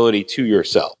accountability to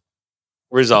yourself?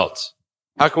 Results.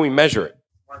 How can we measure it?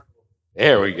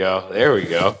 There we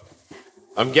go.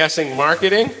 I'm guessing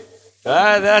marketing?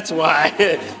 That's why.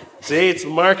 See, it's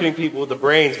the marketing people with the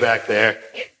brains back there.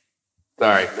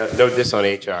 Sorry, no diss on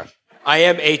HR. I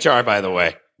am HR, by the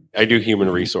way. I do human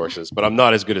resources, but I'm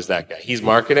not as good as that guy. He's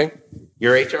marketing.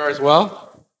 You're HR as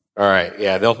well? All right.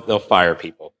 Yeah, they'll fire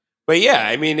people. But yeah,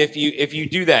 if you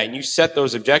do that and you set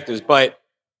those objectives, but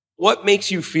what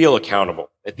makes you feel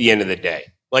accountable at the end of the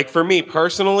day? Like for me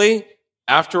personally,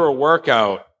 After a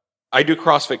workout, I do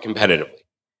CrossFit competitively.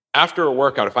 After a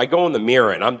workout, if I go in the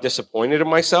mirror and I'm disappointed in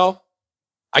myself,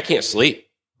 I can't sleep.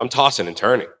 I'm tossing and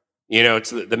turning. You know, it's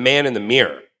the man in the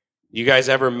mirror. You guys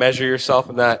ever measure yourself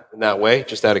in that way,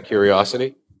 just out of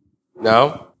curiosity?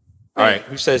 No? All right.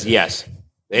 Who says yes?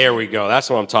 There we go. That's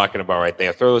what I'm talking about right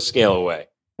there. Throw the scale away.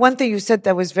 One thing you said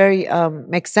that was very,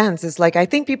 makes sense is like, I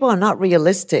think people are not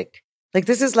realistic. Like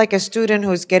this is like a student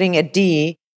who's getting a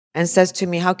D and says to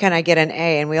me, how can I get an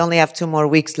A? And we only have 2 more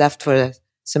weeks left for the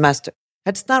semester.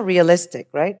 That's not realistic,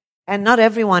 right? And not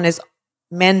everyone is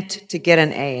meant to get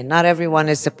an A, and not everyone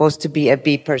is supposed to be a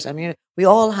B person. I mean, we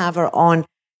all have our own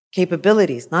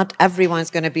capabilities. Not everyone's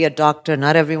going to be a doctor.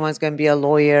 Not everyone's going to be a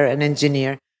lawyer, an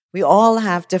engineer. We all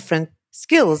have different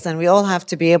skills, and we all have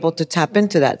to be able to tap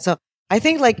into that. So I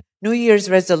think like New Year's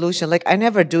resolution, like I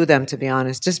never do them, to be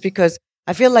honest, just because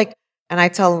I feel like, and I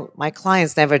tell my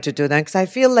clients never to do them because I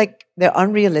feel like they're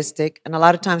unrealistic. And a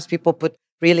lot of times people put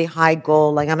really high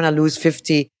goal, like I'm going to lose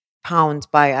 50 pounds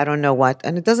by I don't know what.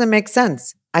 And it doesn't make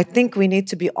sense. I think we need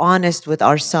to be honest with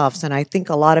ourselves. And I think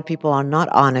a lot of people are not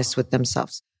honest with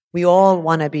themselves. We all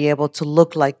want to be able to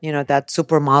look like, you know, that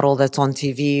supermodel that's on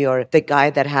TV or the guy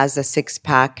that has a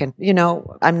 6-pack. And, you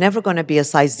know, I'm never going to be a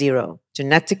size 0.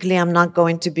 Genetically, I'm not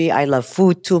going to be. I love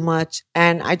food too much.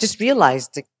 And I just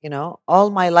realized, you know, all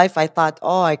my life I thought,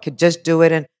 oh, I could just do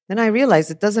it. And then I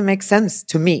realized it doesn't make sense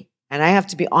to me. And I have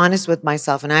to be honest with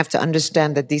myself, and I have to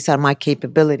understand that these are my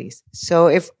capabilities. So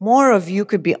if more of you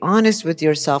could be honest with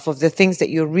yourself of the things that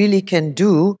you really can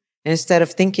do, instead of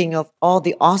thinking of all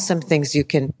the awesome things you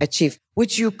can achieve,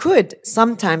 which you could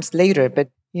sometimes later, but,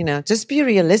 you know, just be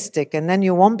realistic and then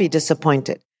you won't be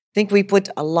disappointed. I think we put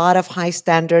a lot of high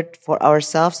standard for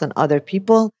ourselves and other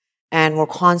people, and we're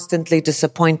constantly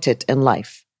disappointed in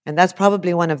life. And that's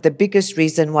probably one of the biggest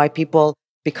reasons why people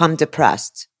become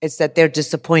depressed. It's that they're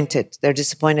disappointed. They're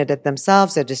disappointed at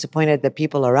themselves. They're disappointed at the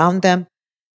people around them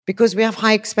because we have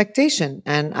high expectation.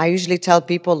 And I usually tell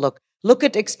people, look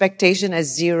at expectation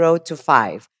as 0 to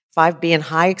 5. 5 being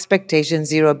high expectation,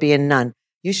 0 being none.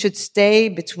 You should stay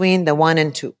between the 1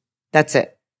 and 2. That's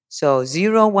it. So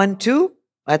 0, 1, 2,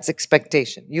 that's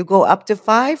expectation. You go up to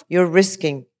 5, you're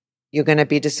risking. You're going to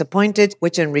be disappointed,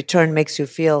 which in return makes you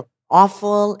feel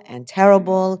awful and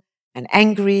terrible and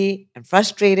angry and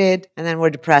frustrated, and then we're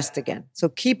depressed again. So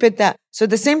keep it that. So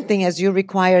the same thing as you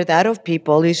require that of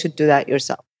people, you should do that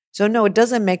yourself. So no, it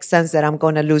doesn't make sense that I'm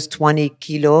going to lose 20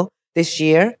 kilo this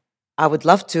year. I would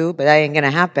love to, but that ain't going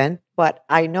to happen. But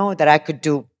I know that I could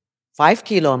do 5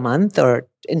 kilo a month or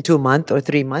in 2 months or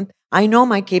 3 months. I know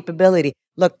my capability.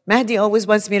 Look, Mahdi always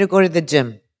wants me to go to the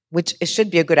gym, which it should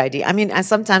be a good idea. I mean, and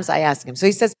sometimes I ask him. So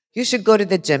he says, you should go to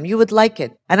the gym. You would like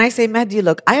it. And I say, Mahdi,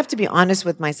 look, I have to be honest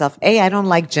with myself. A, I don't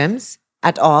like gyms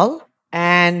at all.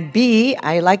 And B,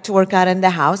 I like to work out in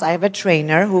the house. I have a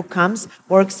trainer who comes,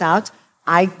 works out.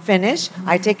 I finish,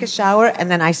 I take a shower,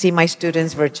 and then I see my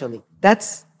students virtually.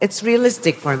 It's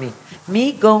realistic for me.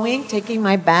 Me going, taking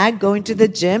my bag, going to the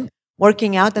gym,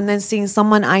 working out, and then seeing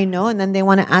someone I know, and then they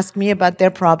want to ask me about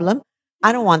their problem.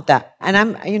 I don't want that. And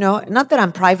I'm, you know, not that I'm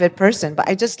a private person, but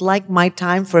I just like my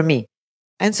time for me.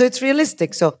 And so it's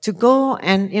realistic. So to go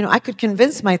and, you know, I could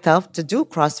convince myself to do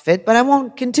CrossFit, but I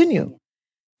won't continue.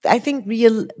 I think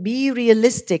be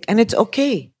realistic, and it's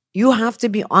okay. You have to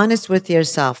be honest with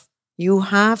yourself. You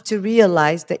have to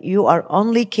realize that you are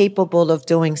only capable of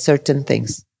doing certain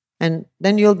things, and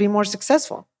then you'll be more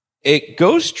successful. It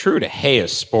goes true to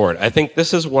Haya's sport. I think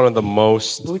this is one of the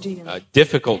most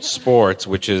difficult sports,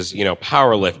 which is, you know,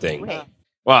 powerlifting.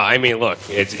 Well, I mean, look,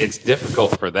 it's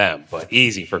difficult for them, but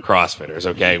easy for CrossFitters.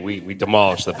 Okay, we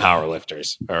demolish the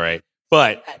powerlifters. All right,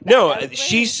 but no,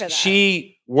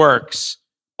 she works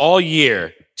all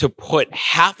year to put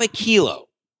half a kilo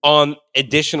on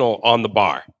additional on the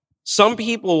bar. Some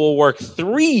people will work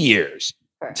 3 years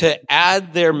to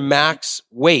add their max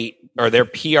weight or their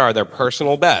PR, their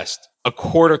personal best, a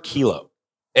quarter kilo.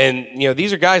 And, you know,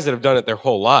 these are guys that have done it their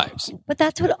whole lives. But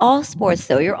that's what all sports,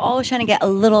 though. You're always trying to get a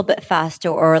little bit faster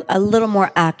or a little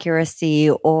more accuracy,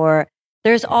 or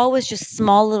there's always just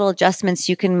small little adjustments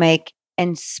you can make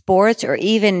in sports or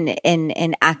even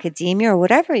in academia or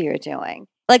whatever you're doing.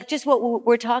 Like just what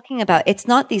we're talking about. It's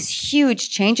not these huge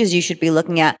changes you should be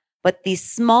looking at, but these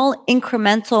small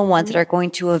incremental ones that are going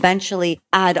to eventually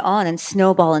add on and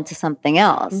snowball into something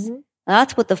else. Mm-hmm.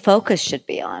 That's what the focus should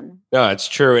be on. No, it's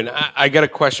true. And I got a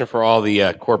question for all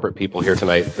the corporate people here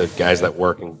tonight, the guys that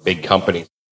work in big companies.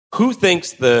 Who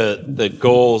thinks the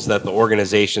goals that the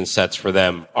organization sets for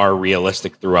them are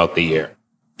realistic throughout the year?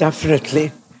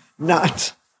 Definitely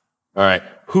not. All right.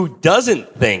 Who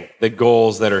doesn't think the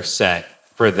goals that are set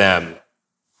for them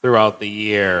throughout the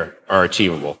year are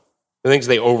achievable? Who thinks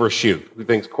they overshoot? Who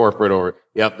thinks corporate over?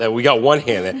 Yep, we got one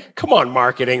hand there. Come on,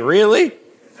 marketing, really?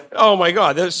 Oh my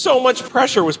God, there's so much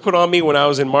pressure was put on me when I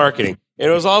was in marketing, and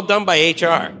it was all done by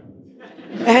HR.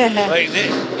 Like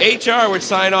HR would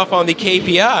sign off on the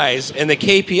KPIs, and the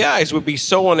KPIs would be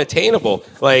so unattainable.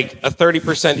 Like a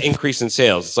 30% increase in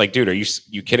sales. It's like, dude, are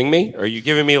you kidding me? Are you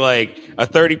giving me like a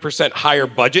 30% higher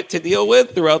budget to deal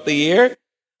with throughout the year?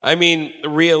 I mean,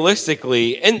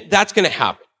 realistically, and that's going to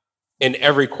happen in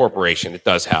every corporation. It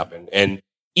does happen, and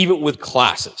even with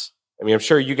classes. I mean, I'm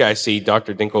sure you guys see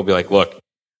Dr. Dinkle will be like, look,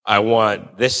 I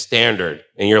want this standard,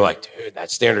 and you're like, dude,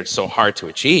 that standard's so hard to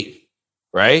achieve,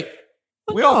 right?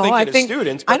 We all think it as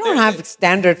students. I don't have a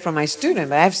standard for my student,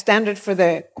 but I have standard for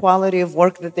the quality of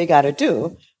work that they got to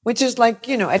do, which is like,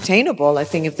 attainable, I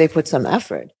think, if they put some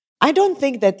effort. I don't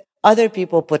think that other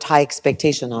people put high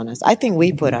expectation on us. I think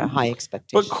we put our high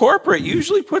expectations. But corporate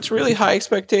usually puts really high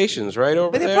expectations, right,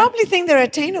 over there? But they probably think they're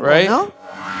attainable, right? No?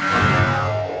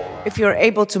 If you're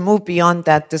able to move beyond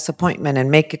that disappointment and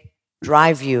make it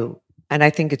drive you, and I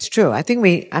think it's true. I think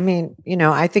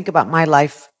I think about my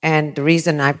life, and the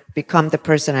reason I've become the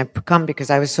person I've become because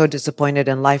I was so disappointed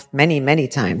in life many, many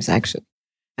times, actually.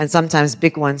 And sometimes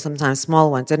big ones, sometimes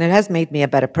small ones. And it has made me a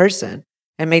better person.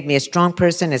 It made me a strong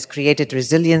person. It's created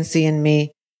resiliency in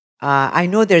me. I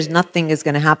know there's nothing is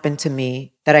going to happen to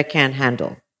me that I can't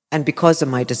handle, and because of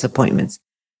my disappointments.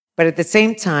 But at the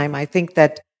same time, I think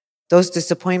that those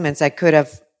disappointments, I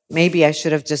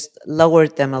should have just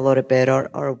lowered them a little bit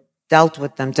or dealt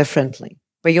with them differently.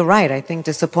 But you're right. I think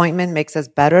disappointment makes us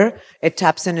better. It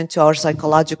taps into our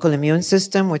psychological immune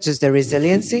system, which is the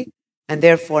resiliency, and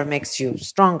therefore makes you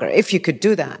stronger, if you could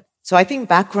do that. So I think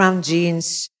background,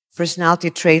 genes, personality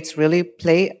traits really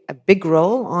play a big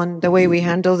role on the way we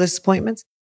handle disappointments.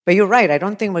 But you're right. I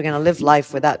don't think we're going to live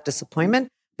life without disappointment.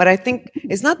 But I think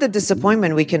it's not the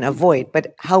disappointment we can avoid,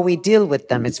 but how we deal with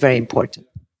them is very important.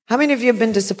 How many of you have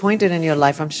been disappointed in your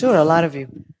life? I'm sure a lot of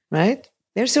you, right?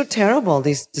 They're so terrible,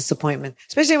 these disappointments,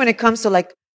 especially when it comes to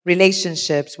like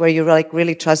relationships where you like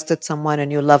really trusted someone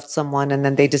and you loved someone and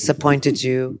then they disappointed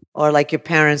you, or like your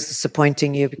parents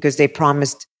disappointing you because they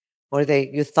promised or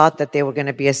you thought that they were going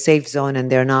to be a safe zone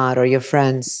and they're not, or your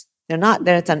friends. They're not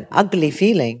there. It's an ugly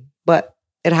feeling, but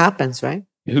it happens, right?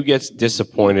 Who gets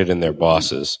disappointed in their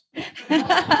bosses?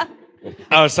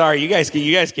 Oh, sorry. You guys can't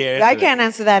answer I can't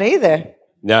answer that either.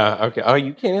 No, okay. Oh,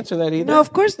 you can't answer that either? No,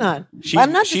 of course not.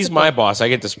 She's my boss. I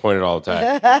get disappointed all the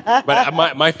time.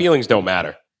 But my feelings don't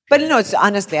matter. But no, it's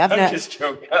honestly, I'm just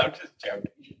joking.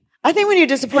 I think when you're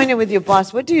disappointed with your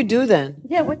boss, what do you do then?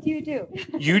 Yeah, what do you do?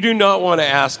 You do not want to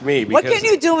ask me. What can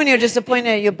you do when you're disappointed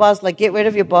at your boss? Like get rid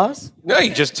of your boss? No,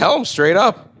 you just tell him straight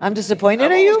up. I'm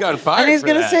disappointed at you. Gotten fired and he's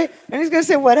gonna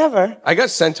say whatever. I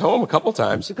got sent home a couple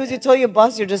times because you told your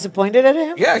boss you're disappointed at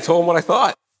him. Yeah, I told him what I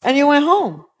thought. And you went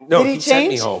home. No, Did he sent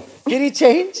me home. Did he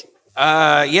change?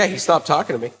 Yeah, he stopped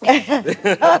talking to me.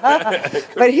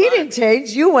 But he didn't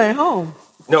change. You went home.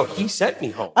 No, he sent me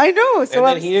home. I know. So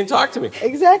and then he didn't talk to me.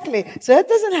 Exactly. So that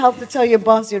doesn't help to tell your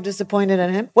boss you're disappointed at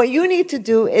him. What you need to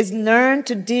do is learn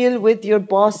to deal with your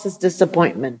boss's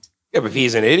disappointment. Yeah, but if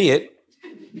he's an idiot.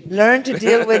 Learn to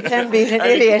deal with him being an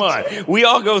idiot. Come on. We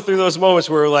all go through those moments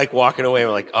where we're like walking away and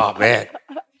we're like, oh man,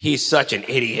 he's such an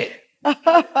idiot.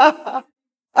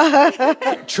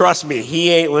 Trust me,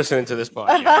 he ain't listening to this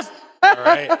podcast. All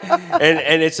right.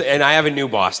 And I have a new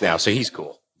boss now, so he's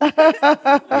cool.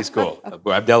 He's cool.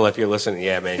 Abdullah, if you're listening,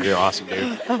 yeah, man, you're awesome,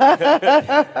 dude.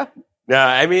 No,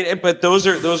 I mean, but those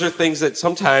are things that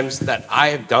sometimes that I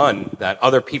have done that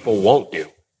other people won't do.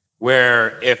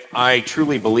 Where if I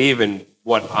truly believe in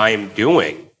what I'm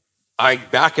doing, I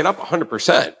back it up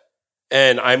 100%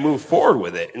 and I move forward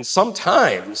with it. And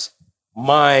sometimes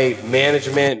my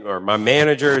management or my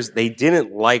managers, they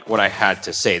didn't like what I had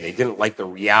to say. They didn't like the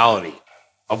reality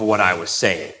of what I was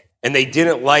saying. And they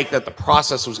didn't like that the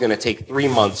process was going to take 3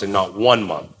 months and not 1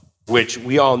 month, which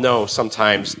we all know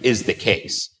sometimes is the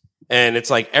case. And it's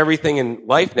like everything in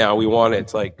life now, we want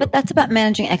it's like. But that's about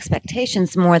managing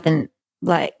expectations more than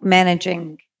like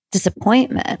managing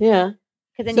disappointment. Yeah.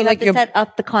 Because then you have to set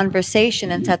up the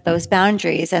conversation and set those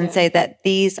boundaries and say that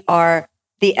these are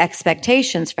the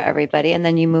expectations for everybody, and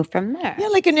then you move from there. Yeah,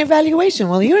 like an evaluation.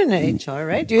 Well, you're in HR,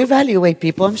 right? You evaluate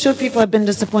people. I'm sure people have been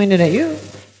disappointed at you.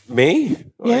 Me?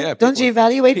 Yeah. Yeah, Don't you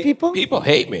evaluate people? People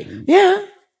hate me. Yeah.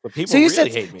 But people really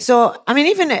hate me. So, I mean,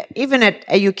 even at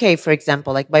a UK, for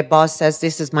example, like my boss says,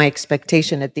 this is my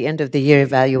expectation at the end of the year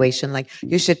evaluation. Like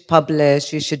you should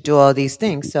publish, you should do all these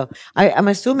things. So I'm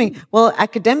assuming, well,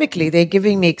 academically, they're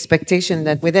giving me expectation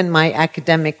that within my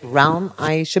academic realm,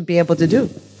 I should be able to do.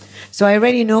 So I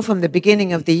already know from the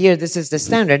beginning of the year, this is the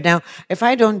standard. Now, if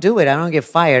I don't do it, I don't get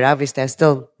fired. Obviously, I've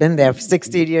still been there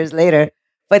 16 years later.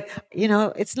 But,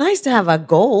 it's nice to have a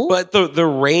goal. But the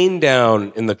rain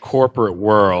down in the corporate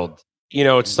world,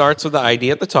 it starts with the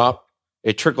idea at the top.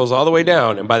 It trickles all the way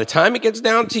down. And by the time it gets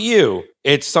down to you,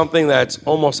 it's something that's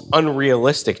almost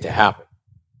unrealistic to happen.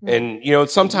 And,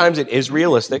 sometimes it is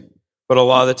realistic, but a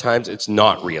lot of the times it's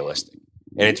not realistic.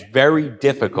 And it's very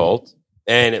difficult,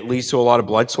 and it leads to a lot of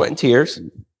blood, sweat, and tears.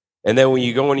 And then when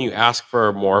you go and you ask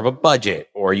for more of a budget,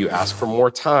 or you ask for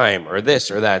more time, or this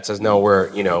or that, it says, no,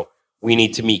 we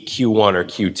need to meet Q1 or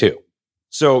Q2.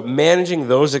 So managing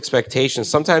those expectations,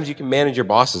 sometimes you can manage your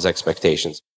boss's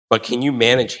expectations, but can you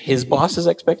manage his boss's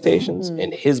expectations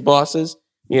and his boss's?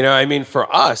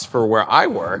 For us, for where I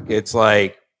work, it's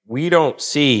like we don't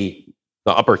see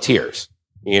the upper tiers,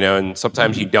 and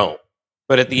sometimes you don't.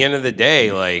 But at the end of the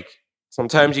day, like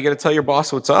sometimes you got to tell your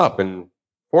boss what's up. And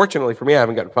fortunately for me, I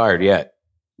haven't gotten fired yet.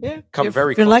 Yeah. Come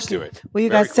very close to it. Well, you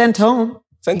Very got sent home.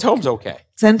 Sent home's okay.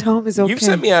 Sent home is okay. You've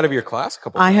sent me out of your class a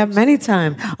couple times. I have many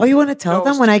times. Oh, you want to tell No, it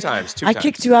them was when two I times, two I times.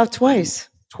 kicked you out twice?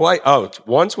 Twice.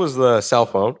 Once was the cell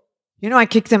phone. I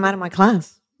kicked him out of my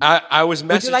class. I was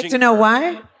messaging. Would you like to know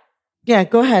why? Yeah,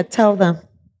 go ahead. Tell them.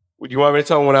 Would you want me to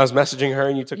tell them when I was messaging her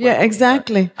and you took my Yeah, phone?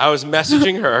 exactly. I was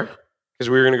messaging her because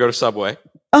we were going to go to Subway.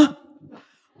 Oh,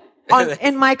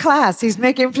 in my class, he's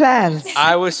making plans.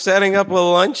 I was setting up a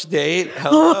lunch date.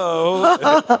 Hello.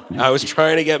 I was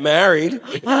trying to get married.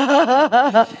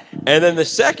 And then the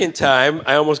second time,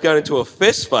 I almost got into a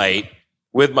fist fight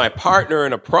with my partner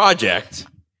in a project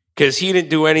because he didn't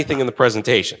do anything in the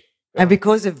presentation. And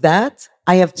because of that,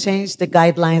 I have changed the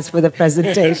guidelines for the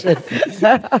presentation.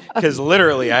 Because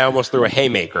literally, I almost threw a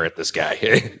haymaker at this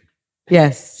guy.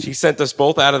 Yes. She sent us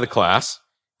both out of the class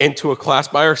into a class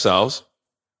by ourselves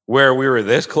where we were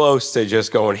this close to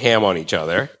just going ham on each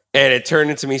other. And it turned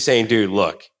into me saying, dude,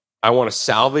 look, I want to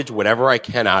salvage whatever I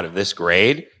can out of this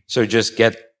grade. So just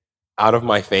get out of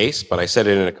my face. But I said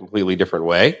it in a completely different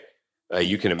way.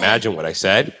 You can imagine what I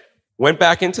said. Went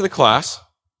back into the class.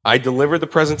 I delivered the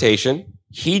presentation.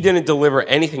 He didn't deliver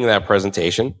anything in that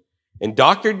presentation. And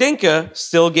Dr. Dinka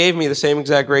still gave me the same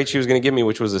exact grade she was going to give me,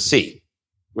 which was a C,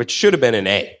 which should have been an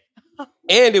A.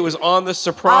 And it was on The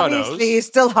Sopranos. Obviously, he's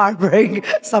still harboring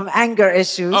some anger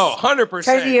issues. Oh, 100%.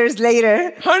 10 years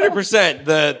later. 100%.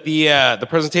 The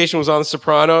presentation was on The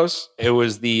Sopranos. It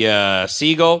was the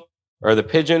seagull or the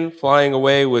pigeon flying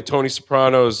away with Tony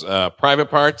Soprano's private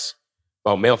parts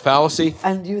about male fallacy.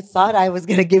 And you thought I was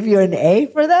going to give you an A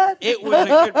for that? It was a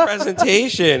good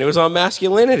presentation. It was on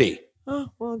masculinity. Oh,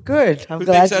 well, good. I'm Who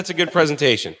glad. thinks that's a good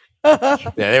presentation? Yeah,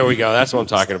 there we go. That's what I'm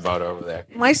talking about over there.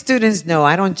 My students know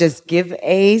I don't just give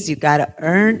A's. You got to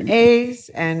earn A's.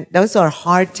 And those are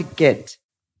hard to get.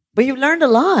 But you learned a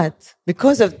lot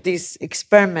because of these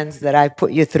experiments that I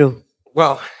put you through.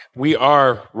 Well, we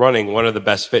are running one of the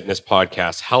best fitness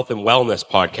podcasts, health and wellness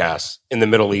podcasts in the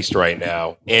Middle East right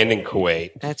now and in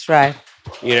Kuwait. That's right.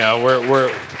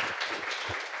 We're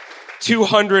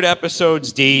 200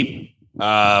 episodes deep.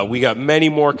 We got many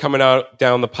more coming out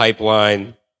down the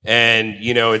pipeline. And,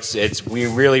 we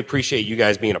really appreciate you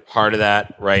guys being a part of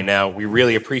that right now. We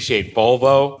really appreciate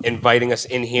Volvo inviting us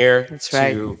in here That's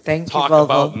right. to Thank you, talk Volvo.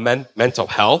 about mental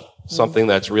health, something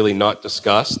that's really not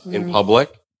discussed in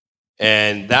public.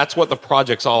 And that's what the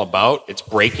project's all about. It's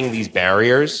breaking these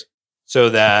barriers so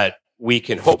that we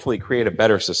can hopefully create a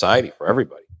better society for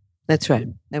everybody. That's right.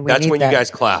 And That's when that. you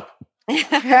guys clap. There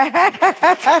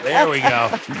we go.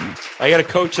 I got to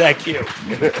coach that cue.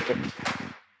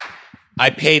 I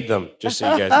paid them, just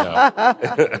so you guys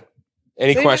know.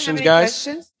 Any So you questions, have any guys?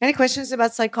 questions? Any questions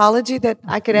about psychology that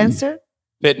I could answer?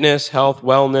 Fitness, health,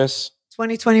 wellness,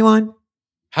 2021.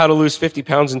 how to lose 50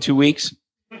 pounds in 2 weeks.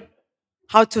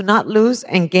 How to not lose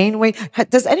and gain weight.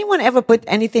 Does anyone ever put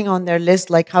anything on their list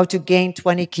like how to gain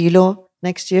 20 kilo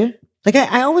next year? Like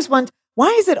I always want, why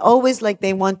is it always like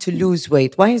they want to lose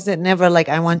weight? Why is it never like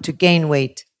I want to gain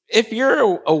weight? If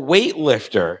you're a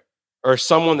weightlifter or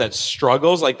someone that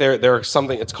struggles, like they're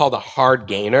something, it's called a hard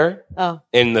gainer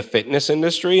in the fitness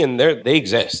industry, and they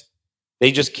exist.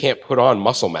 They just can't put on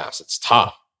muscle mass. It's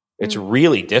tough. It's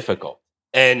really difficult.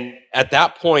 And at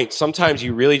that point, sometimes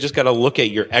you really just got to look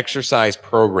at your exercise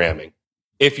programming.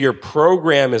 If your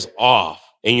program is off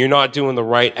and you're not doing the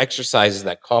right exercises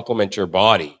that complement your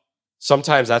body,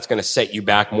 sometimes that's going to set you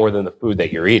back more than the food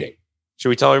that you're eating. Should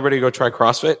we tell everybody to go try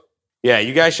CrossFit? Yeah,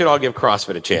 you guys should all give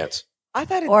CrossFit a chance. I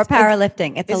thought Or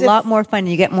powerlifting. It's a lot more fun.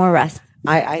 You get more rest.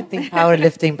 I think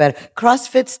powerlifting better.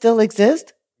 CrossFit still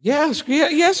exists? Yes,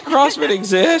 CrossFit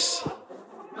exists.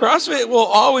 CrossFit will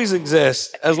always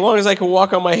exist. As long as I can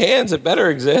walk on my hands, it better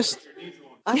exist.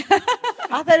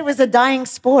 I thought it was a dying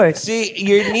sport. See,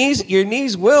 your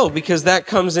knees will, because that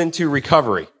comes into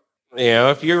recovery.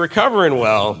 If you're recovering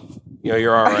well,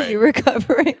 you're all right. Are you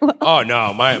recovering well? Oh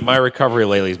no, my recovery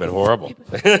lately has been horrible.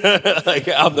 Like,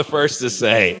 I'm the first to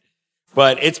say.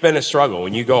 But it's been a struggle.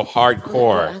 When you go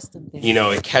hardcore,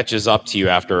 it catches up to you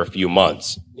after a few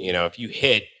months. If you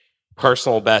hit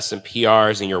personal bests and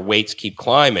PRs and your weights keep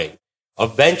climbing,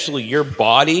 eventually your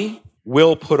body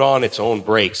will put on its own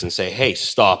brakes and say, hey,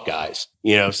 stop, guys.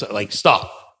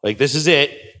 Stop. Like, this is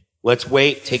it. Let's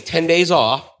wait, take 10 days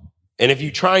off. And if you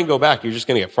try and go back, you're just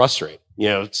going to get frustrated.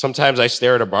 Sometimes I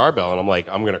stare at a barbell and I'm like,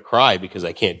 I'm going to cry because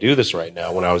I can't do this right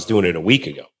now when I was doing it a week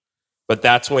ago. But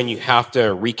that's when you have to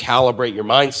recalibrate your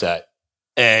mindset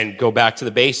and go back to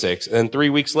the basics. And then 3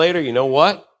 weeks later, you know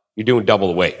what? You're doing double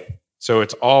the weight. So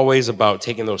it's always about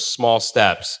taking those small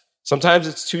steps. Sometimes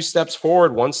it's 2 steps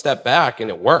forward, 1 step back, and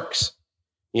it works.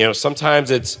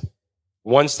 Sometimes it's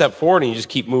 1 step forward and you just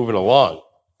keep moving along.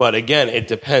 But again, it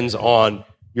depends on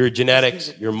your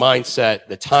genetics, your mindset,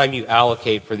 the time you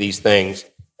allocate for these things,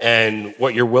 and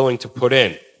what you're willing to put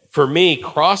in. For me,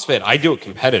 CrossFit, I do it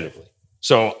competitively.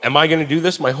 So am I going to do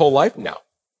this my whole life? No.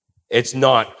 It's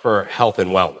not for health and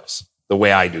wellness, the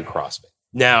way I do CrossFit.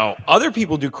 Now, other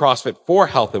people do CrossFit for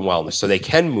health and wellness so they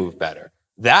can move better.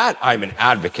 That I'm an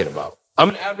advocate about. I'm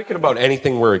an advocate about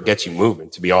anything where it gets you moving,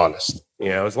 to be honest.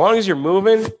 As long as you're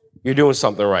moving, you're doing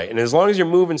something right. And as long as you're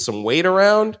moving some weight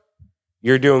around,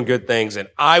 you're doing good things. And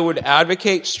I would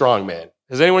advocate strongman.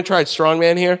 Has anyone tried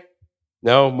strongman here?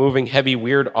 No? Moving heavy,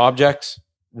 weird objects?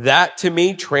 That, to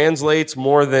me, translates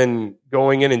more than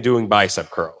going in and doing bicep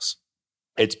curls.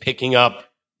 It's picking up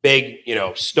big,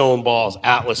 stone balls,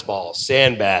 atlas balls,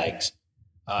 sandbags,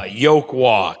 yoke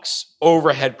walks,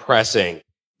 overhead pressing.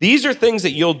 These are things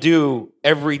that you'll do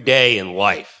every day in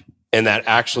life and that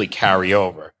actually carry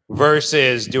over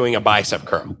versus doing a bicep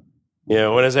curl.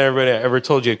 When has everybody ever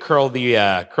told you curl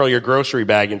your grocery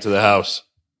bag into the house?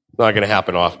 It's not going to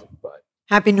happen often. But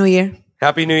Happy New Year.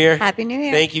 Happy New Year. Happy New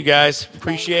Year. Thank you, guys.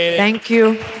 Appreciate it. Thank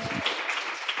you.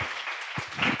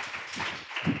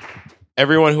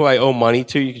 Everyone who I owe money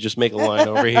to, you can just make a line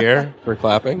over here for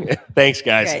clapping. Thanks,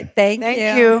 guys. Great.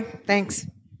 Thank you. Thanks.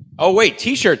 Oh, wait,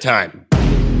 t-shirt time.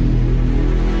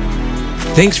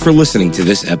 Thanks for listening to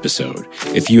this episode.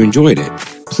 If you enjoyed it,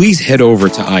 please head over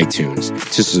to iTunes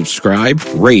to subscribe,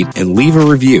 rate, and leave a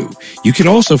review. You can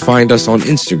also find us on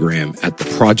Instagram at The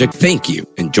Project Thank You,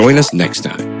 and join us next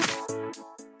time.